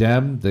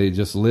condemned. They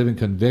just live in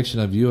conviction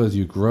of you as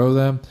you grow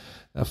them.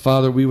 That,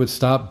 Father, we would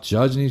stop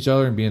judging each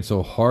other and being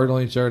so hard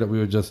on each other, that we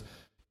would just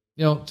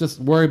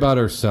worry about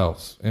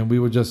ourselves, and we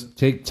would just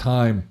take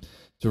time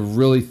to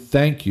really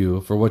thank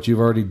you for what you've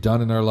already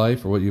done in our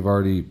life, for what you've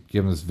already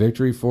given us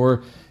victory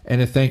for, and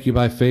to thank you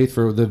by faith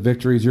for the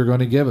victories you're going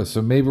to give us.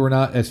 So maybe we're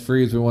not as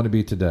free as we want to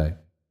be today.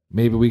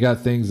 Maybe we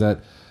got things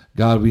that,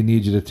 God, we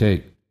need you to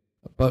take.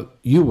 But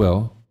you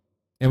will,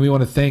 and we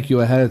want to thank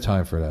you ahead of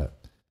time for that.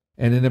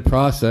 And in the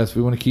process,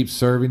 we want to keep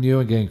serving you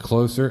and getting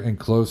closer and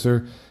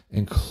closer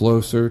and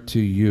closer to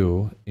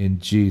you in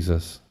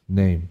Jesus'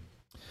 name.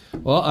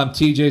 Well, I'm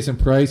T. Jason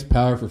Price,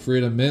 Power for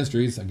Freedom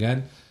Ministries.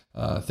 Again,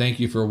 thank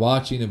you for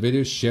watching the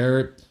video. Share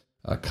it,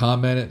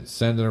 comment it,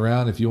 send it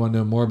around. If you want to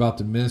know more about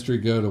the ministry,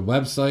 go to the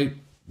website.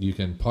 You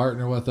can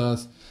partner with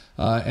us.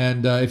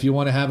 And if you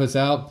want to have us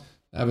out,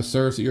 have a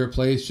service at your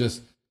place,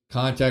 just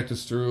contact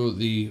us through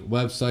the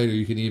website, or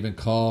you can even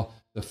call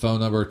the phone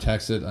number or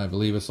text it. I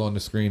believe it's on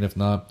the screen. If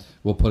not,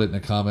 we'll put it in the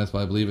comments, but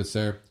I believe it's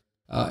there.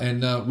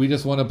 And we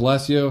just want to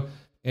bless you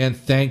and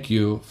thank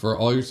you for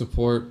all your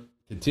support,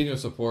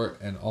 continuous support,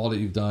 and all that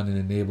you've done and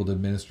enabled the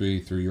ministry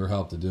through your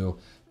help to do.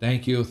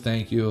 Thank you,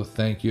 thank you,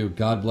 thank you.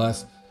 God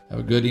bless. Have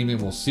a good evening.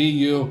 We'll see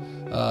you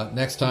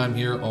next time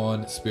here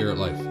on Spirit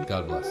Life.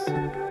 God bless.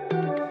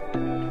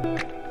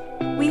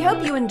 We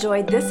hope you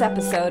enjoyed this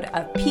episode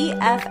of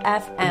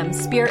PFFM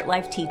Spirit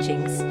Life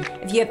Teachings.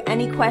 If you have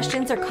any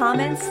questions or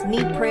comments,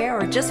 need prayer,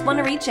 or just want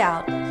to reach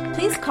out,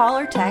 please call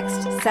or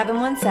text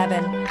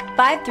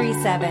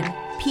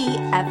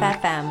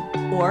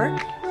 717-537-PFFM or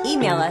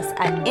email us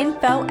at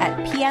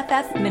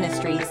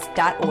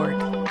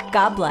info@pffministries.org.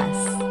 God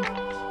bless.